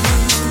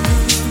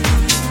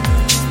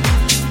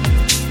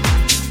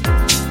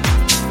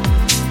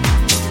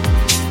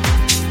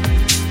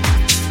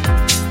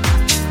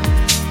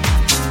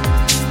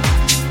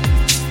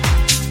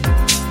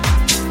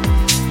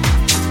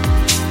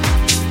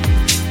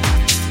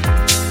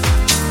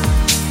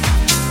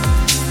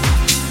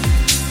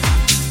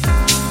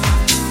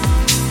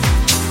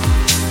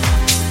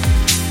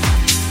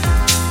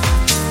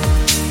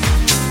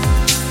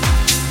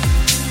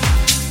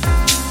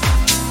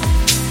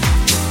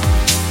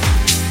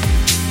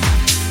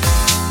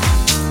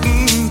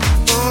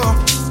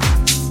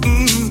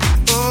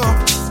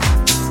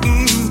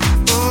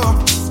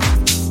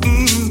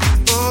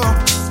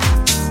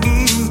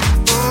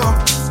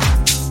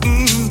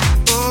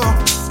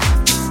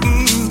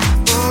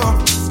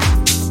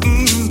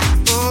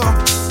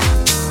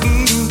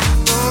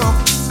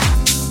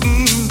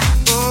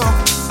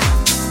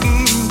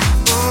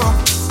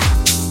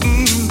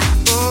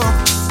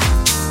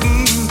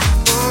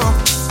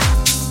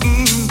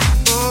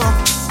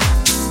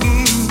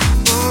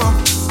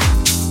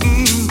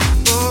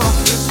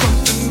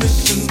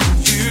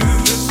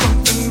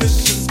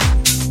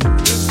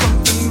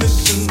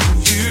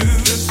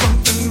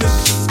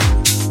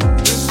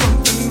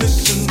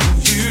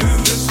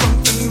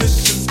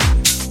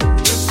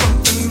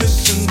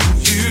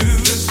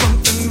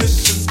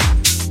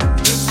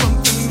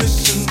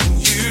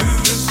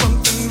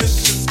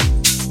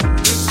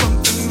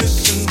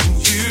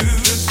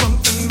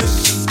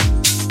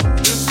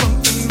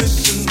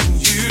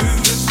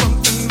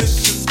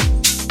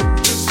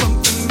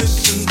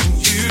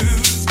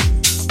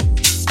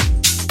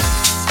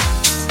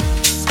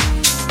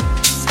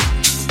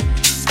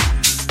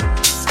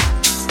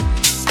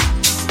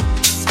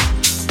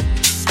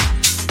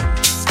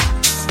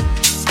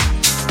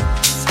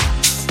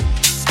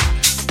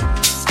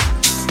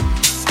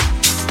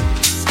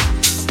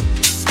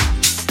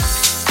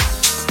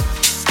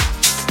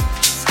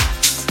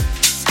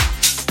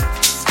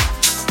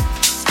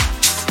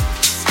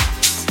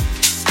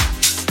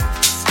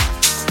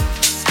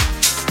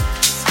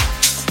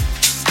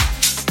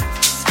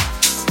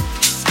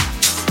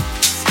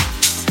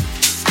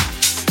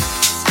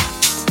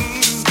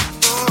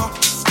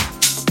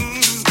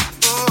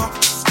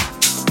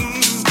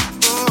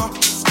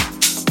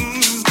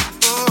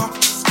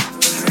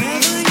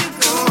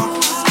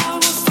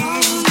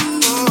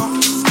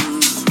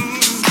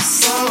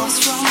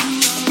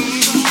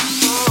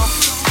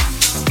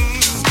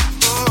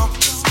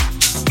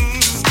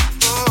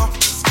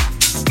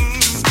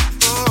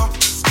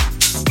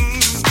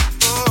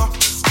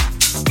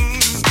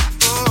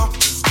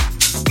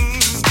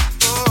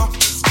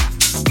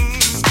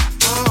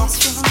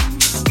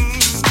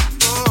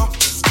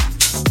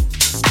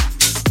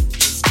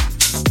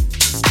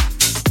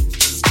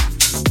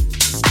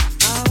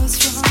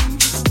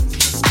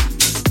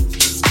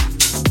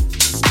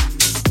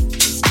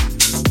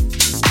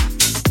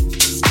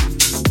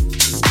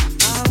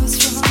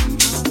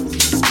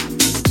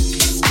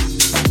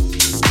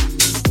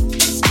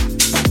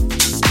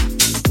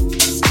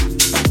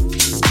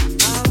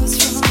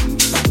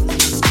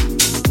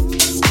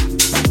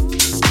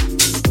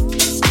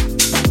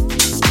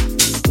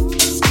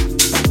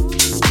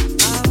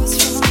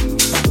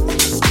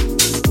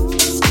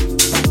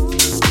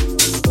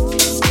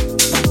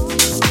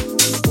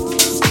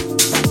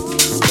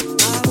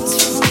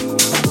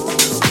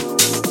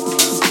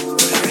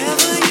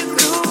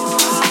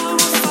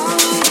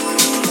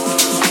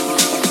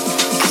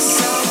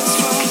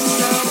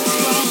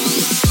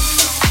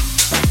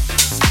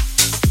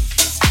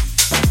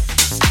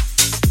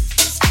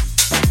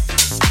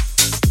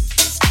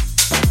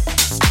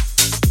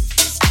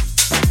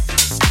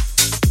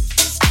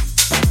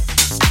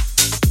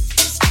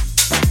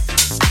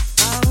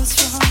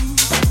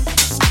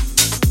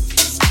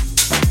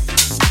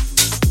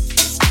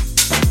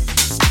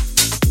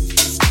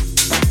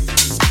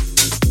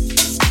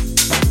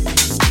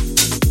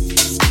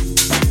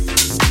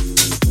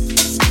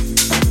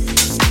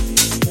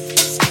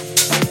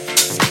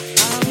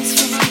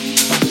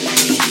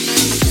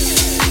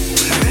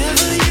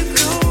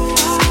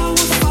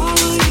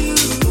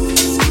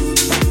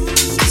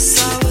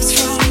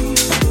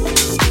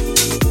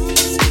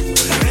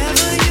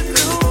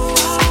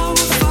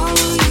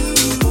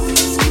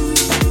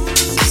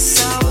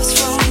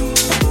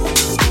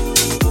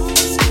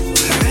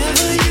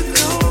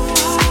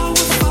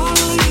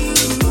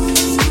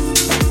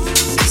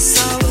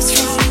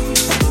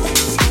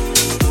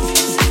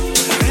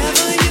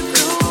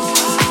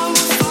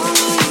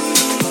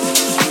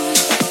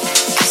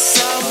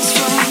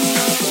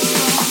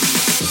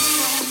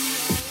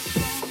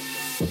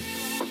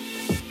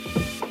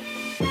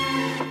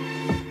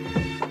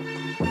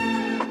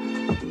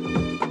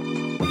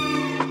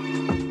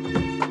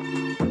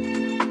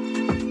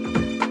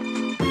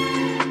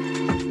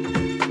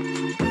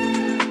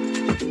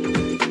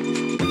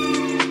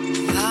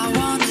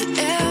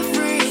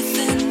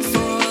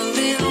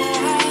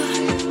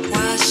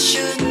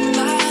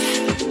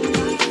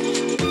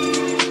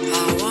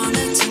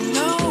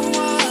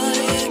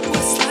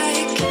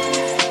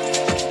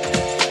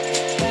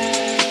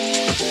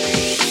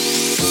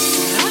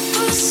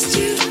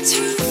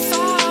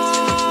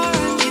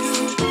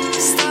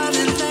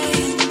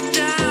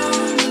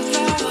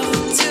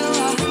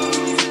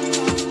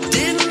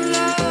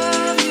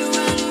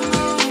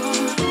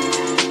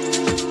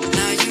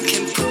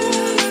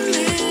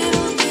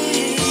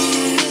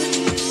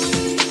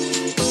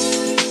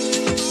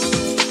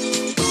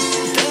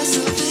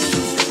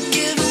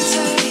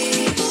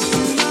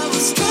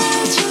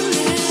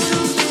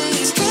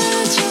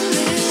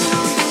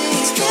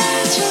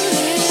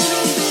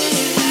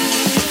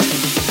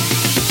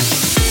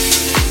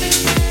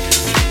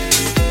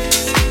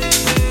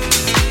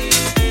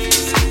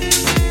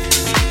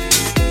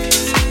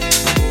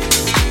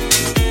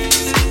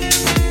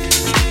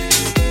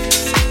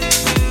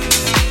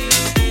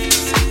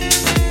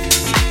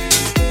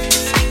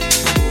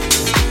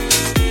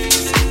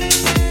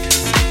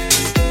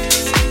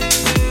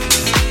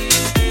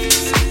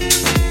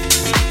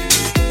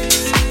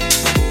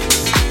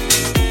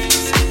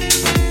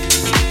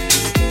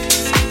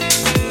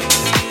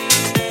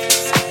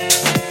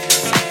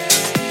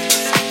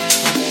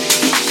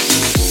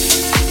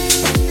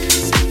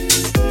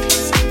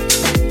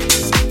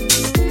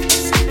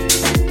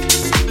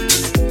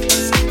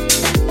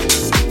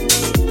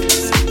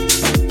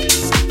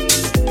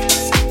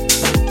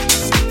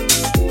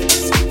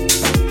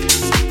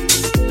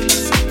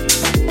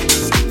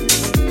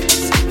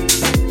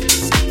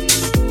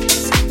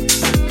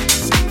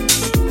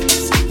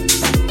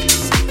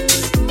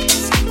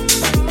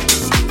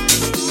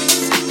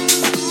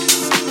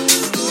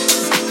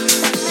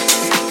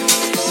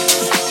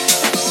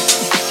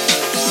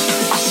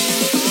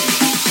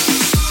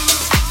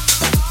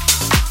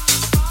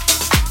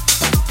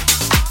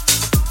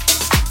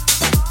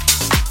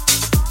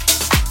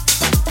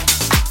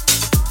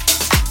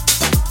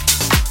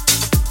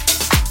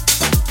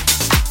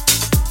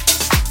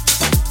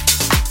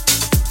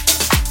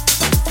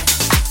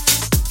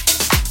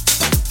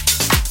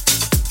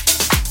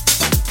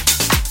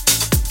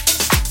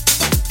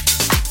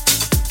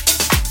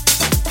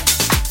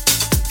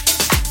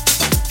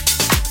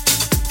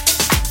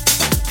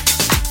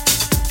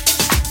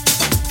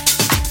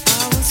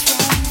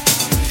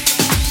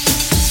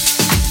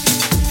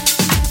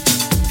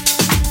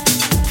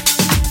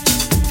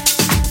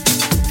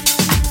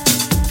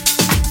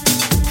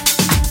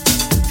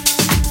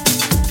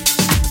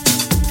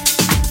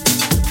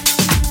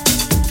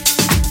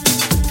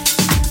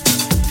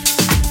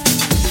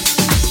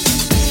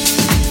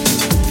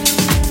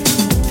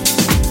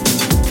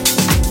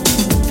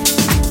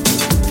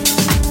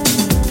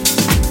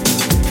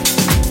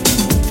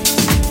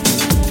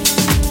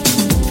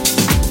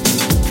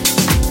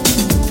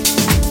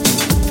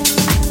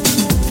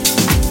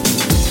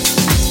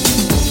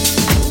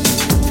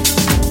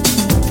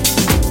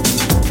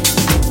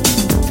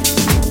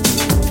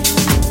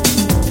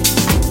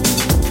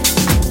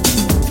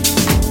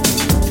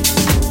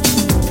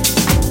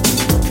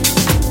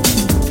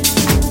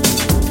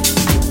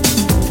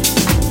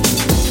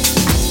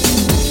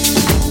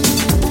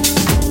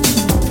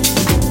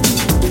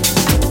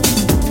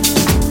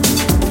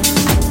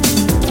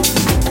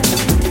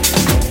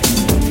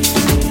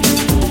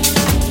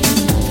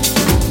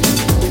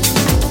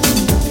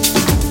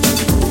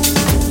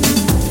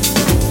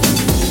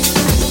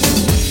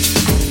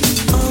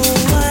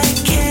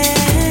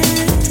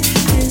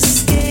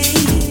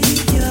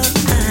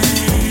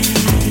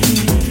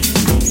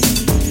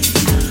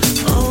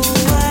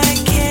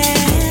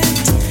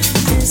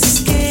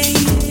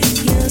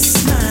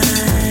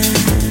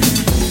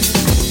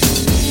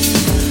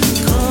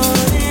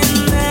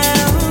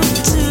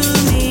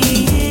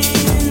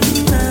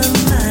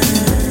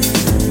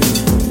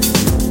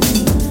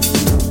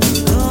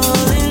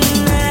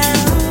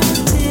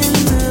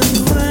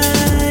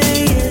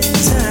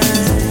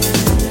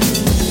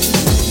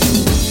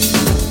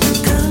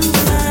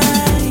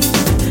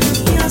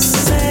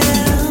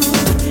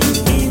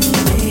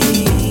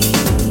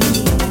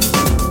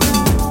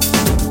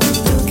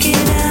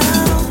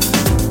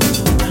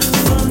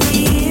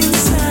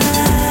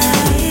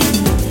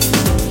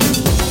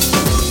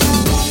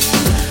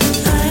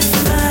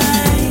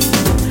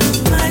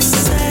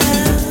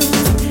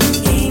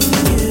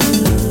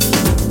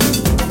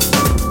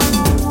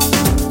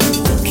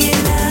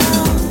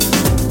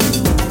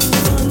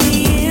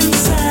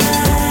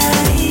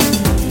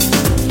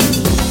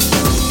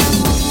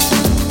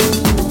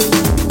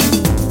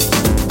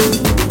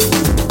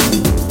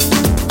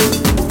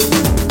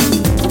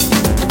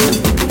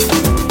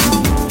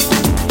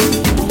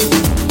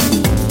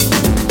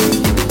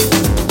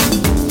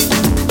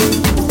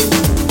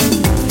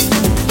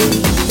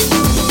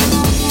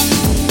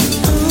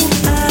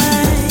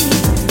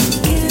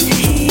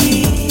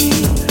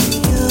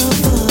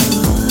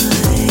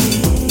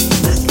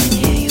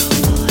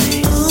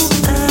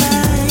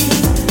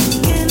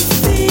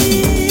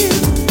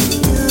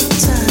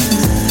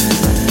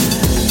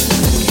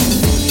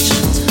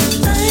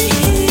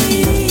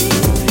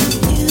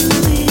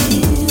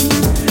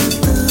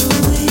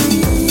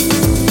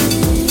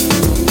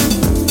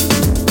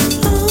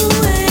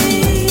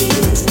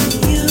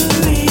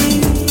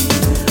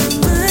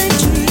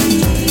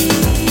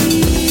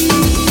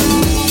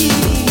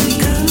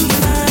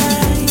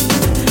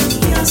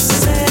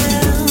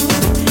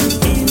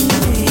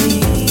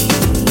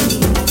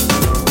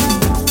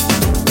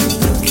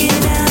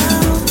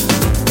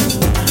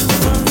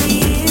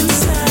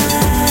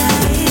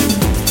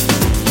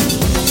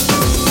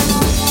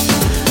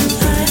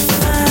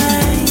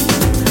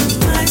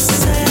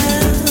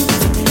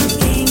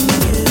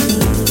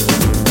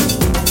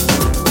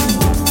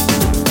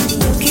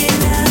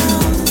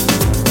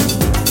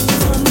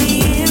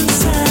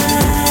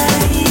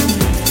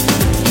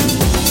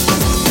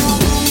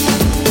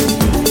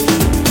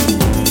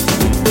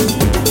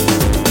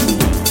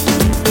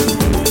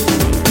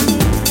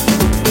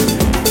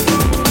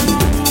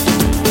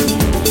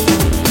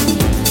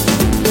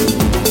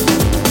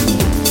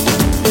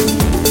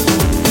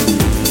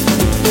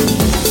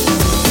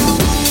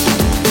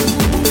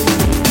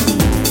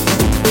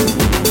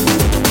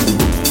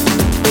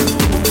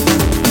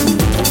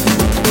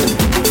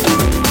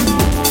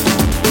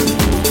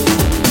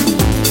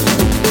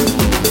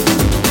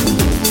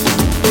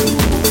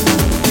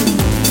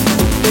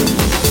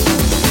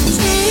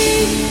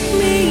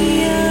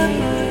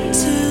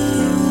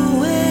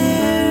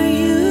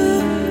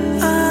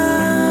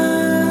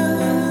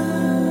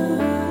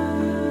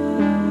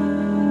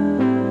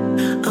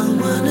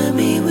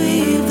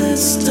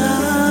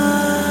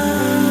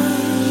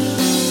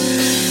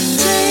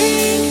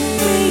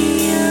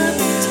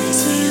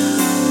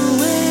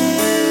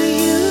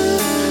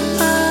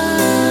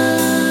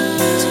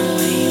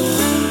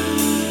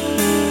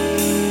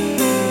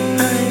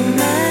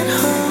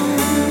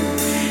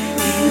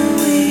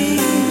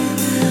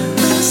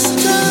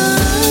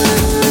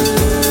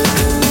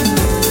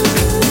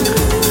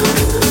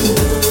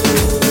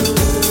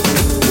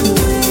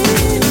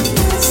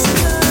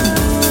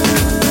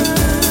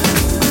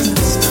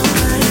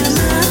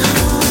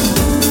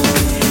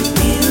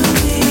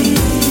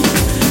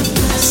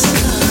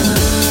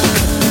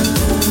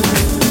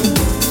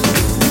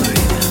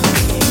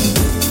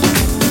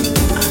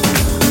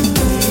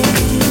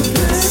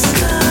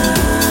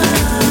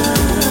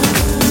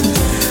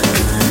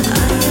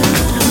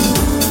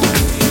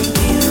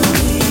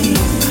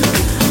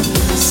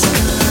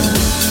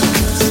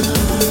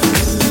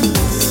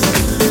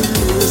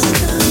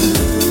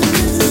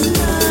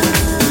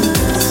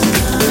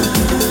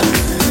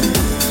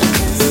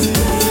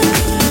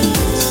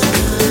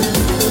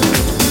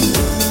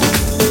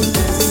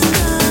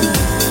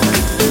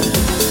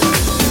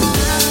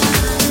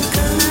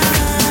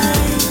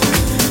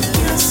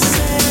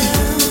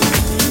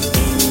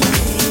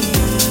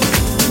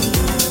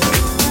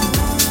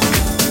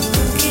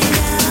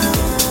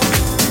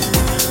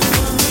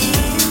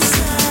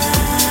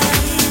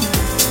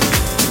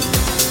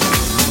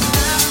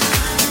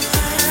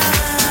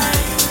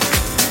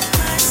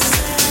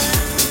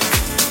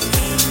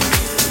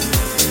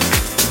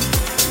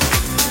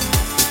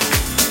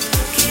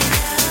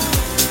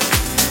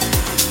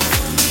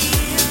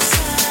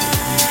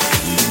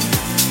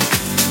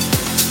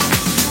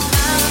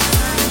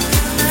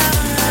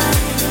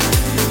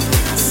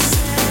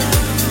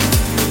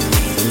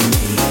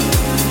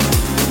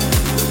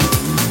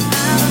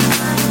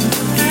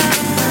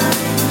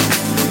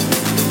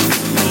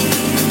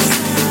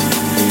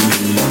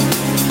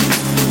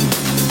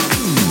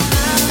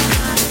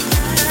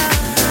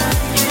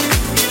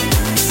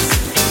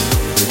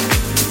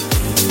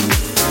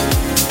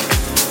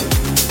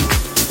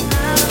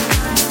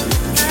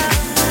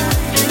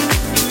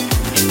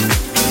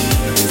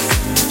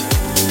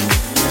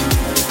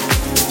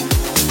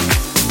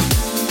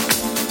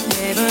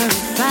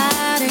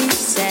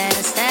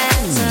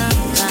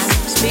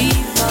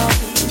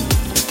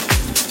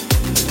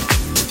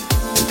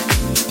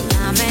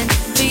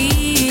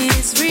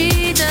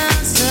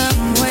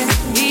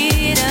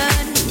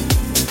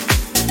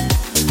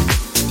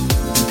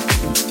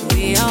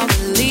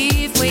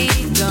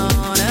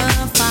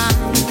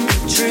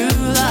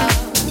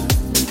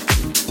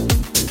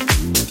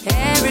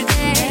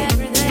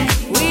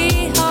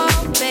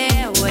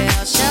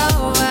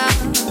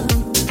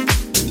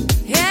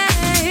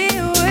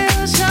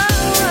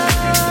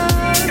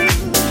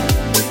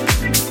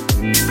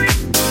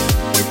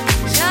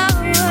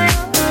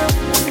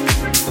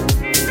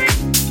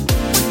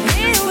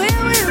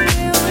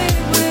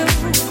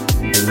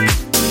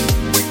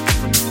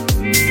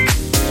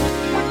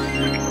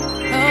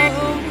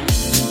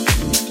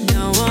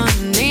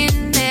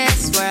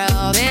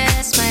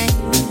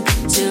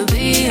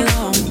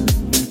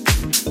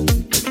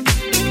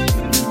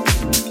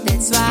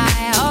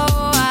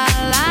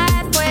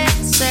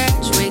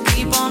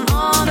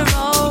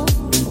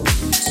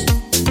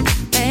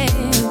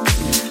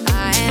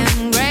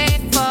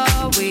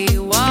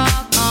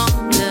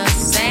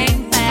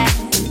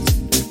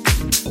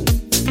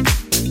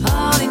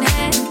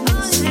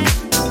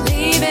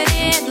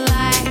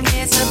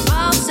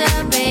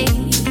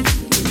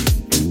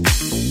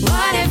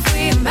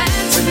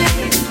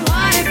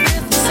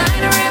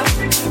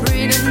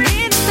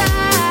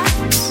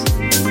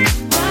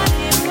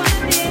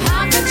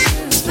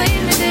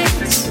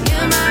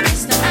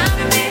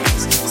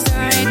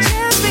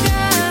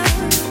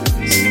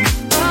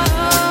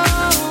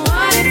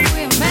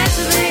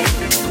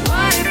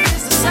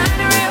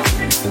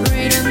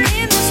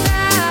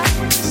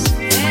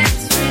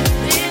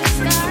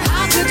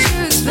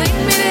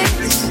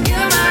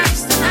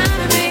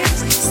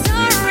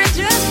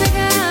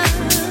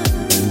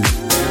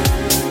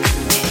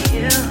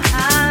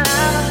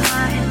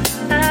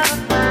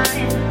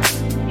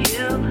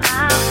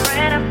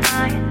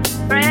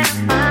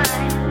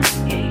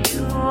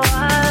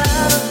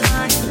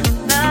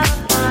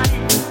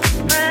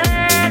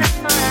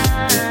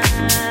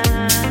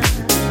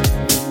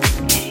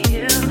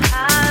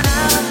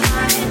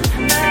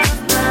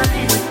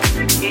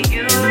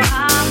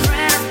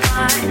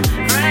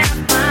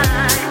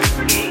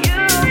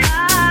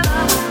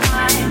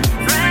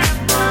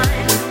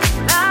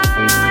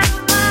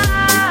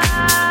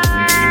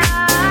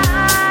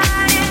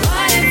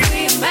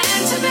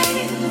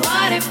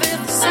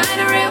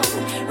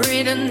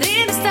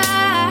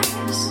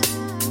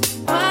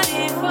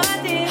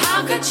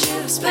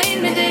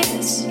 explain me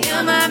this.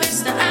 You're my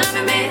Mr. I'm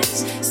a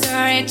miss.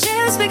 Story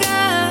just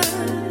begun.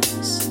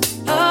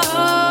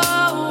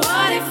 Oh,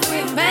 what if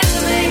we're meant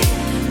to be?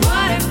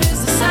 What if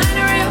it's a sign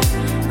of real?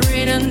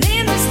 Written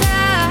in the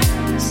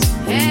stars.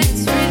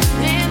 It's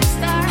written in the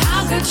stars.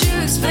 How could you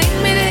explain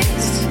me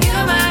this?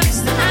 You're my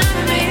Mr. I'm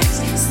a miss.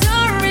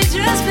 Story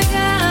just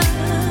begun.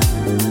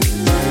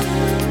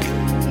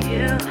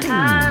 You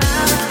are.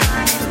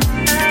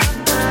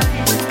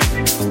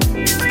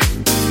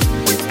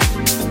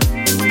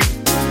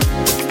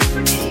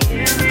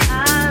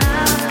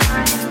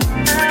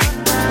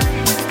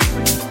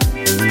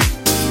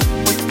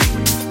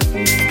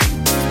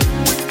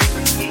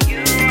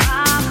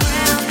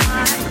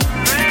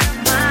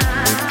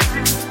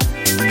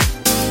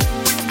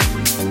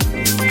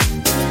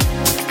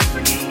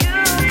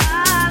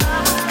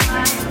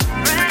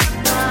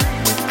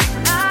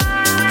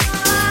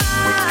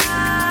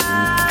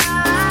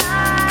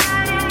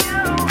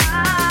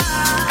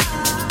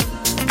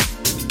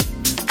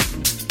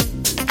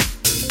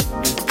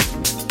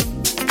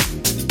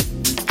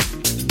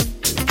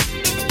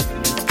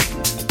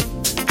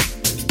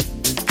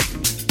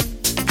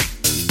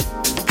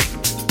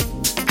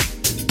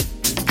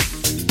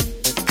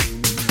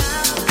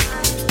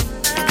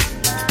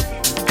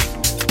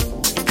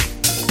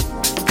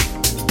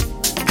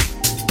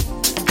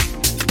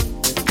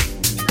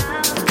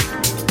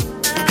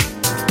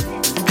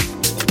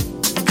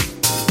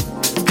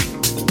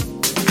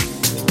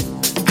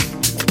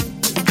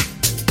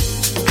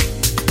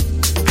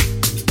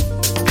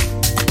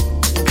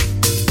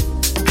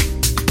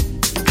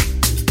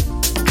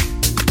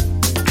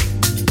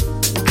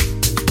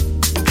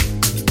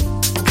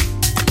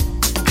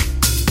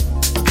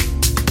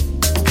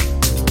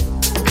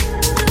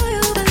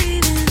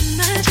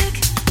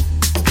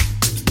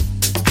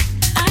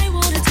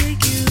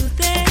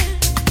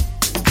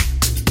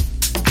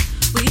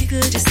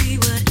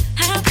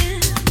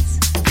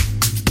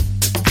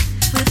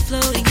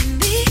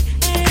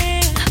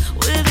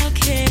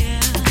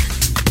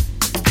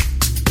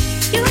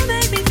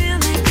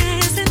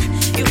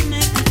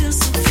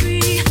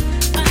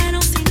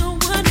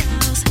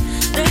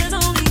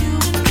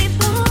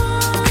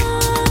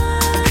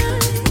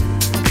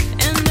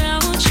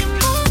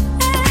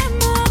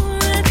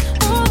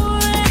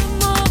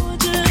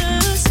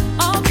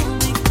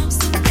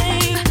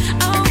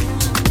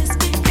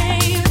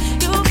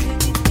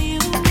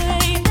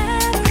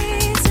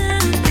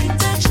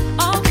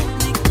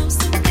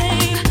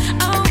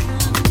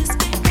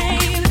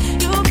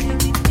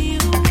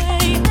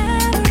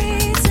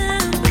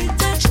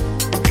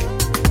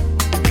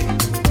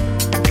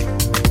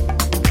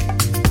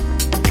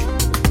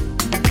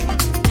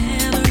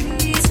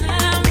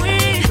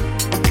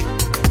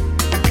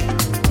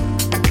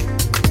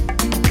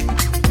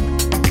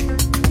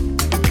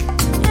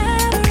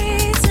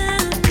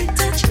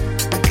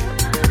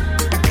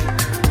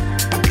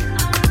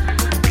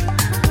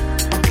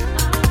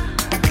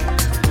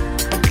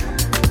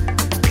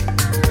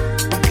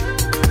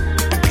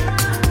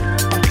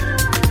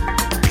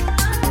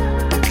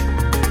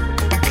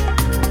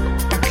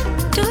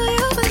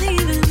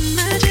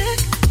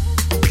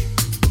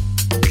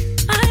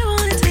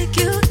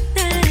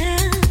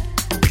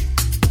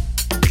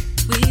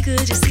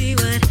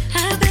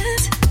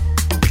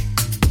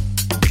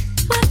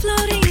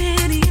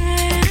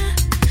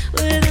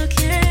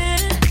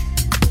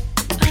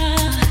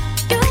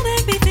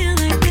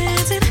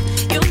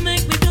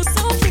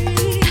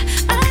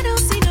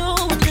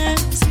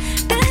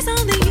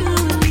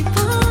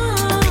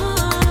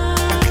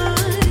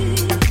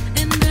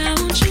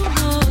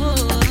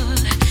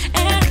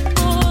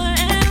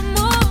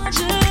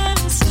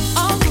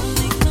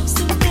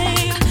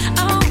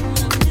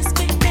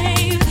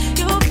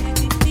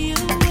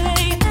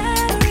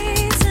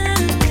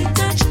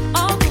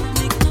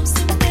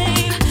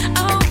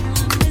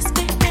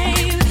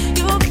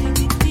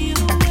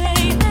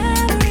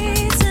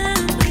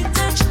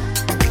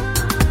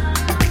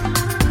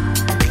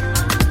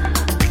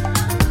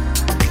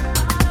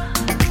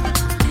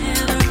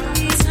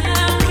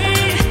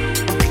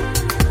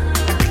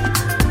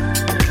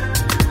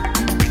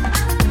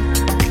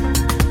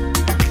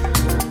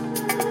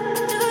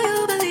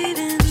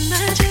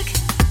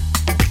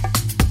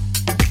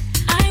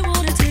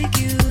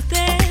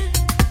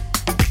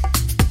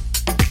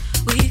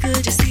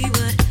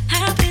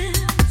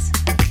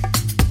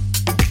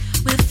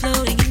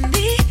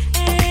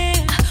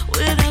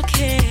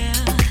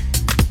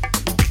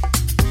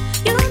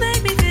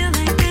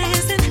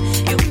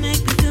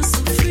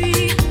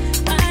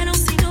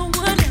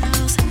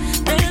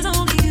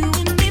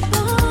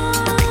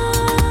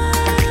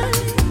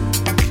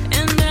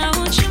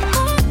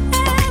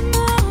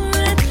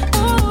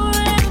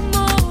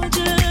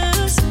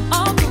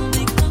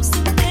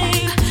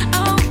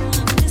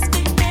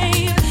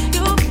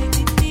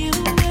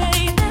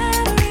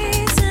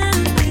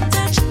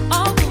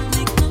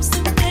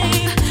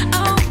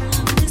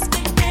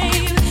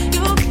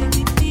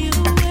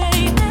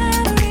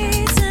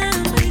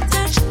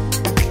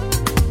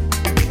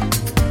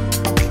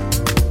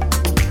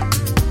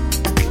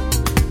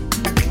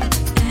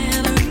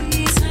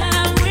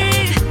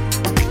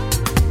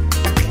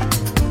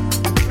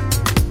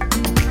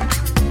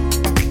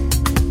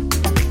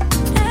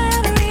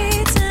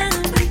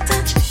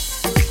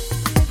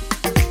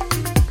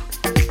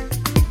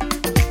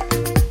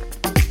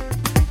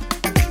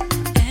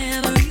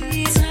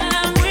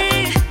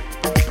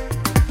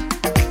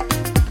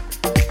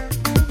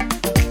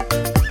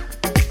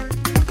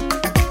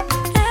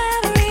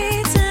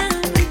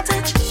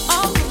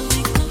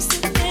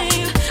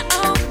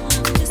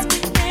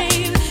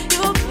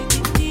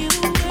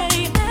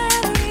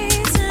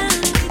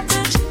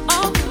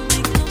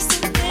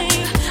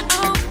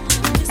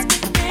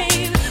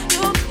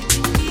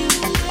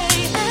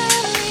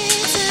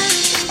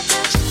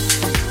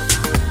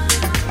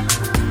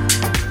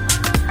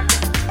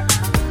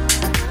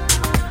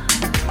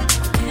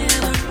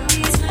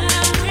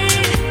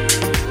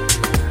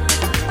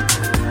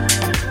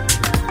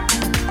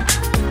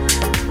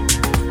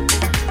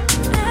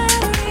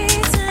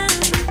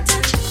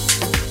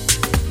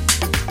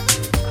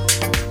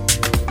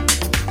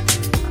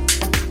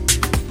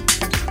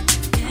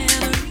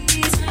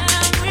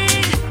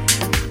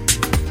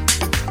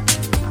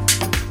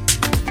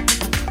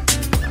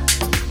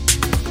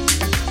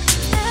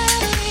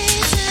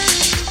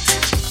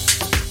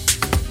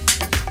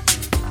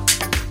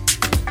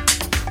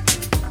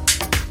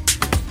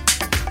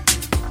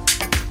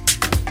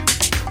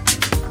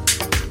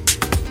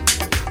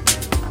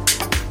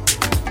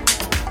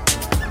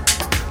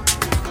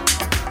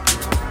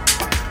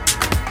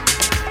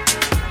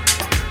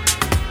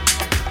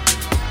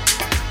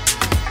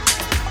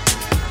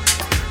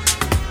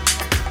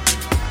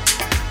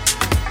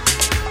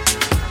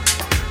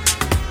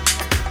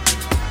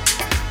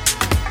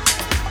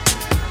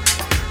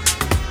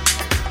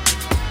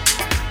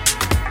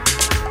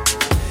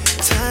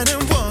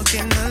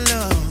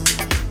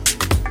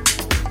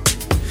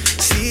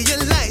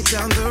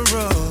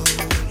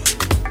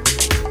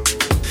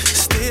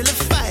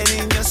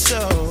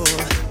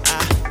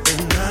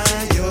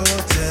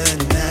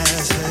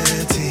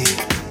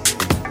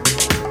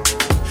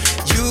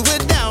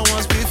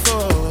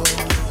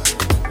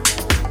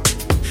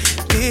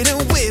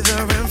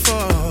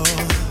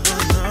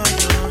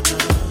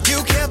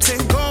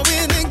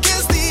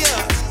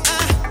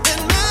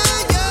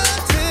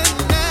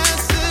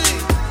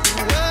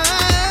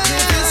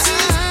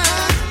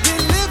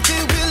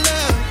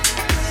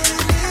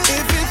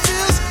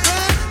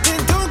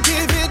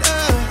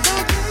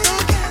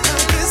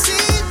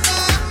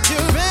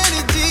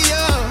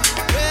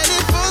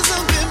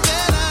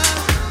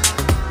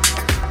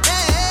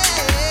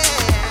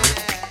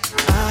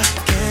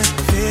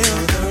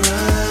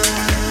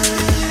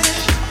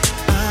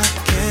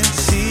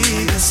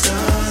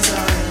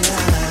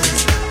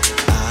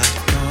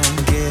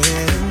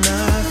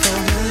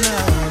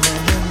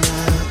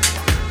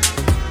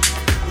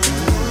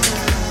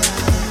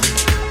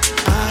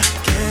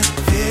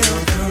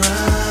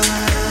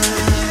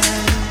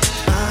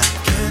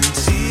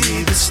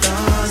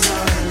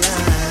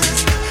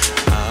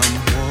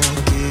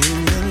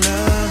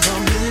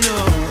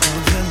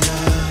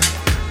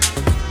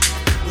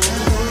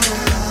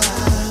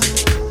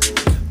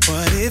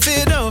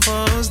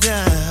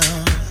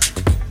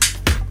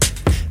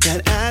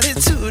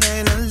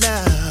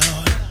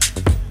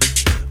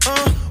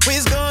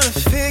 we's gonna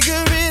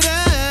figure it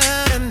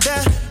out, and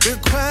that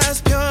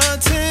requires pure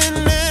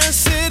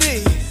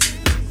tenacity.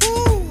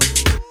 Ooh,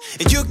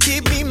 and you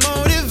keep me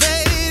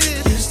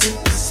motivated. Used to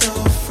be so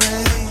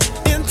afraid.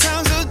 In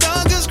times of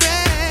darkest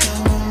gray,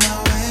 I'm on my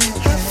way.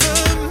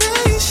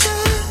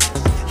 Affirmation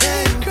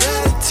and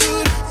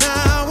gratitude.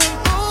 Now I'm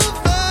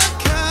over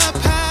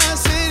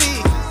capacity.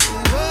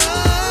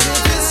 Whoa. If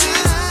this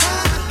is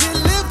high, then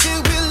lift it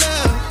with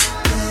love.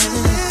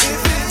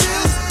 If it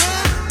feels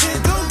bad, then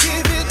don't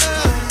give it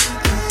up.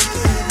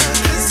 I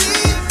can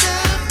see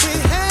that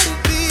we're headed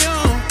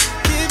beyond.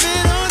 Give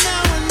it all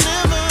now and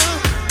never.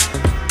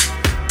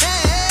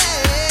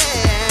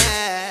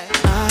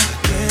 I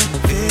can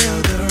feel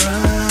the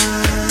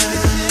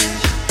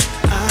rush.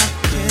 I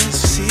can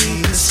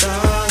see the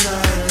stars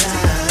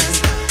align.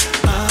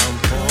 I'm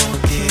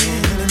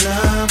walking in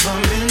love.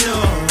 I'm in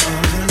awe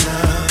of your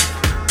love.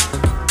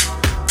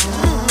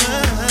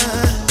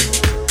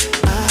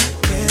 I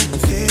can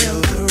feel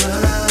the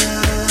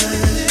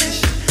rush.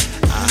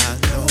 I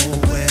know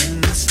when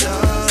the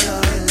stars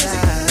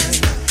align.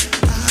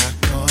 I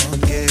can't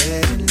get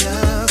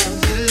enough of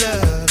your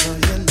love, of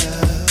your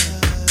love.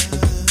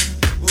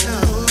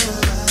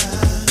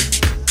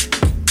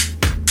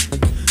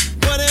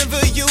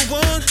 Whatever you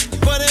want,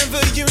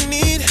 whatever you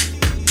need,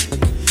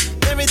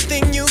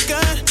 everything you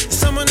got is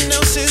someone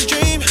else's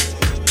dream.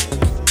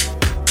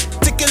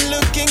 Take a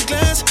look in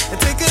glass and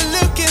take a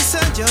look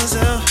inside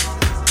yourself.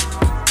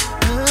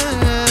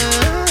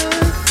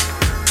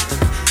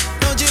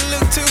 Don't you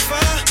look too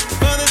far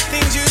for the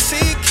things you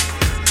seek.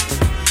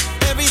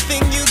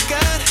 Everything you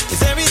got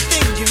is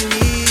everything you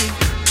need.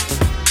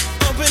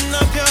 Open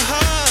up your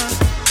heart,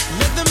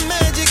 let the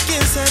magic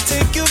inside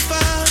take you far.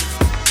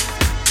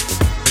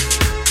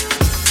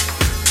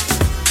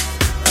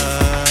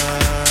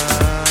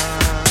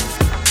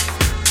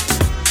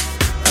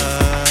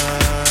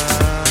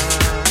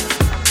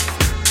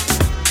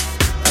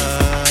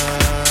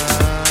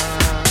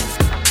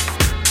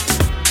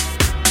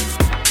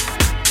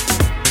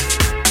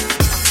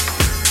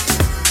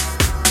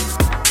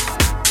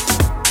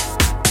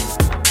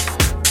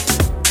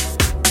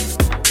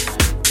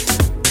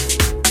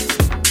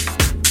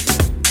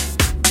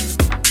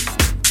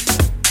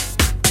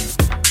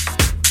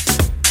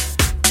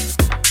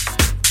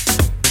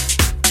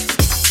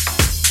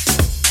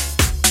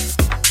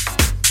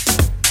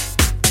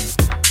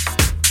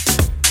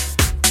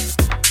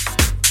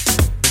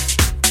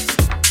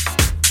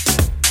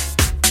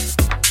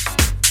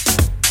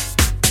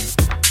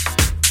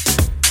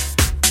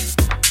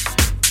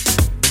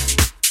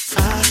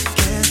 I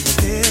can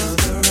feel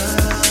the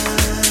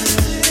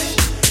rush.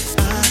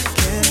 I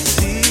can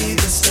see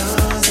the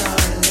stars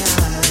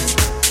align.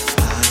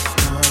 I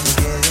can't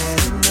get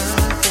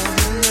enough of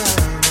your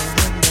love,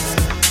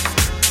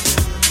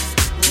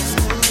 of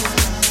your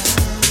love.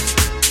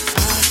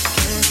 I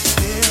can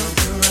feel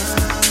the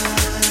rush.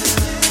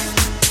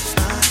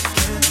 I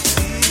can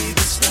see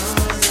the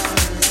stars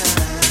align.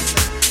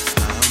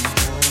 I'm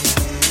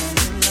walking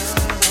in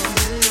love, of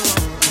your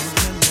love,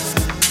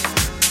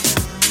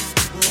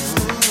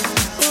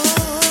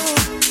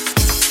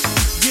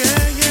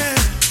 yeah, yeah.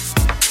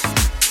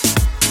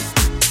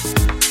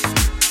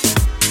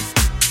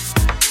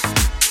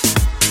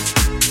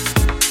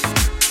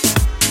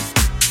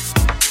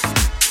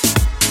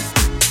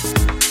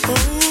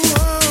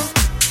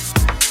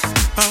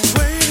 I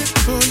waited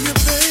for you,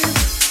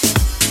 baby.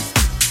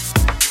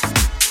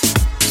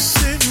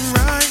 Sitting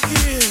right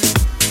here.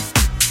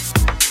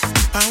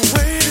 I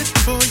waited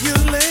for you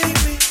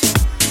lately.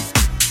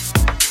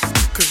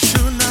 'Cause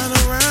you're not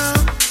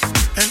around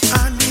and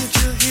I need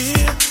you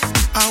here.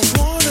 I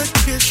wanna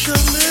kiss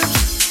your lips,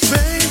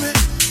 baby.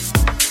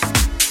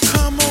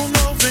 Come on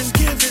over and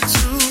give it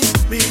to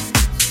me.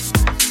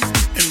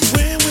 And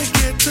when we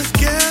get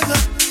together,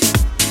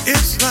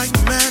 it's like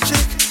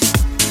magic.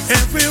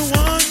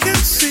 Everyone can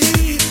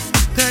see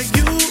that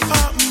you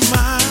are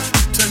mine.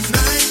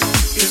 Tonight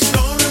is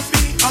gonna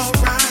be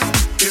alright.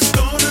 It's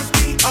gonna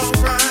be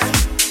alright.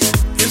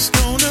 It's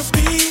gonna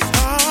be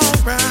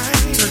alright.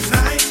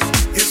 Tonight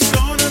it's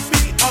gonna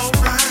be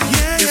alright.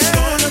 Yeah, it's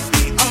gonna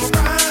be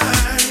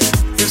alright.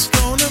 It's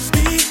gonna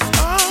be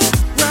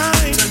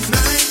alright.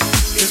 Tonight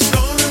it's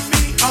gonna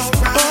be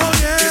alright. Oh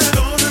yeah, it's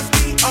gonna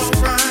be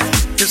alright.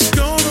 It's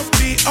gonna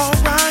be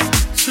alright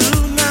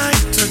tonight.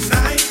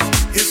 Tonight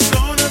it's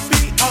gonna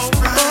be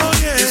alright. Oh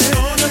yeah, it's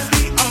gonna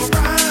be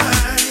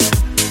alright.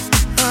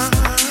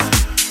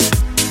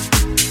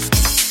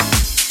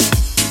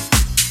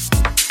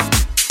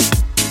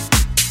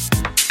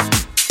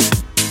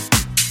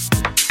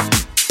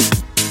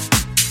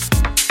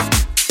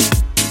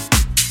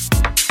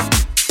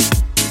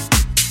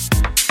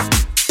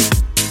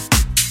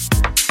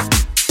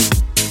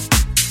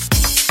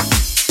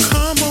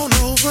 Come on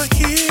over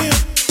here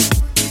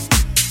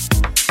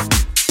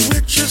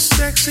with your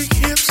sexy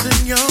hips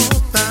and your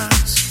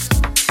thighs.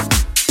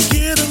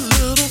 Get a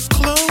little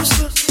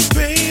closer,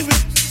 baby.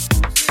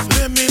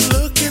 Let me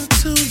look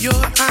into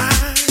your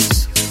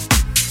eyes.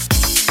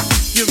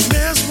 You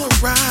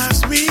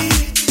mesmerize me.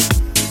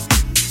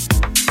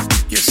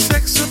 Your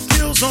sex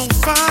appeal's on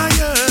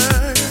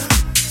fire.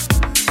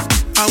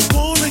 I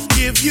wanna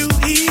give you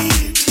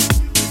heat.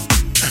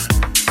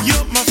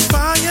 You're my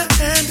fire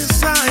and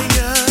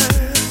desire.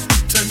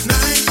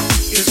 Tonight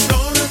is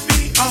gonna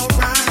be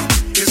alright.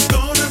 It's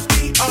gonna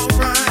be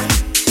alright.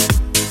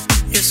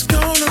 It's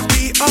gonna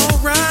be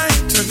alright.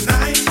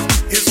 Tonight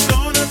it's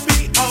gonna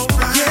be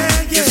alright.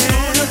 Yeah, yeah. It's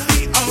gonna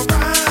be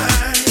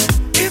alright.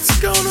 It's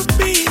gonna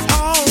be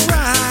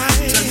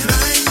alright.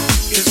 Tonight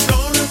it's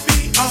gonna be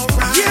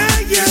alright. Yeah,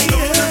 yeah, it's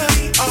gonna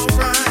be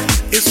alright.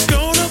 It's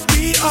gonna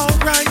be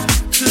alright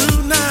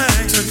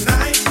tonight.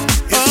 Tonight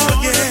it's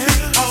gonna be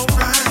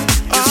alright.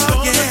 It's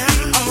gonna be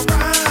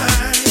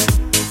alright.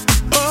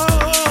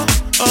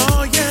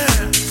 Oh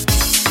yeah.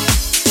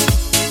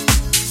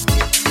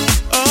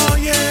 Oh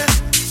yeah.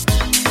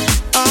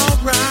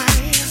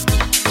 Alright.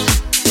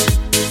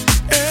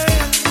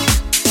 Yeah.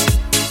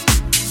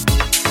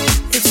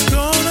 It's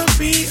gonna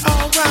be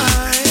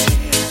alright.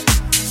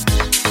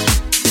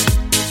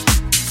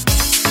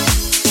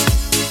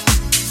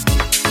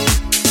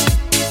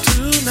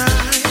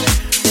 Tonight.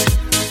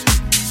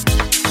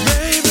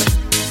 Baby.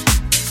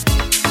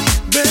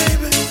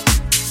 Baby.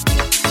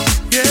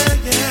 Yeah,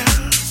 yeah.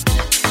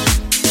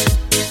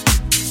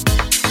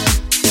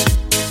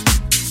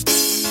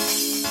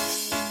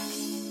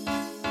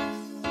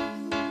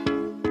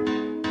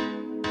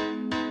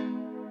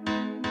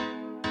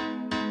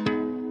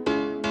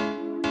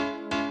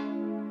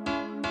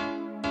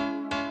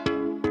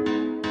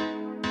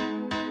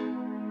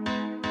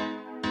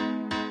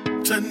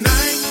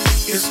 Tonight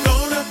it's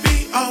gonna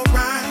be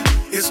alright.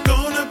 It's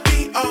gonna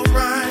be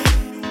alright.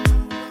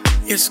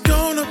 It's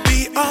gonna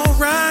be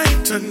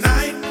alright.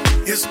 Tonight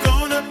it's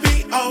gonna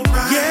be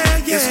alright. Yeah,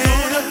 yeah. It's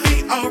gonna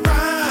be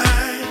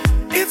alright.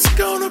 It's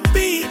gonna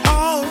be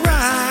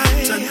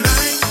alright.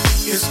 Tonight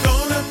it's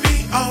gonna be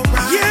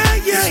alright. Yeah,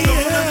 yeah, it's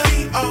gonna be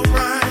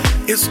alright.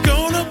 It's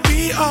gonna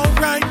be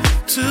alright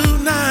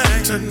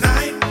tonight.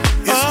 Tonight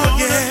it's gonna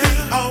be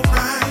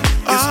alright.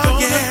 It's gonna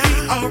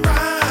be alright.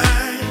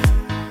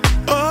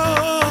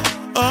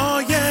 Oh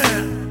yeah.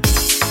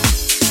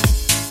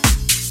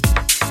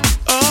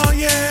 Oh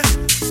yeah.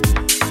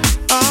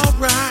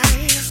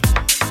 Alright.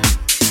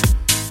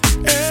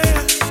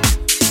 Yeah.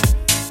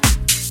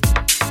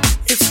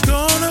 It's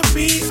gonna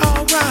be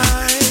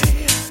alright.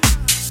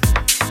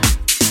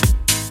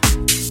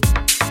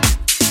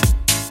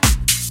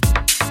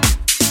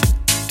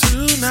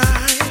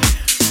 Tonight.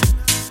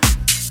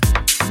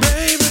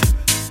 Baby.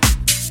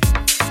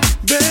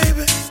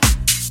 Baby.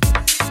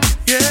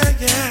 Yeah.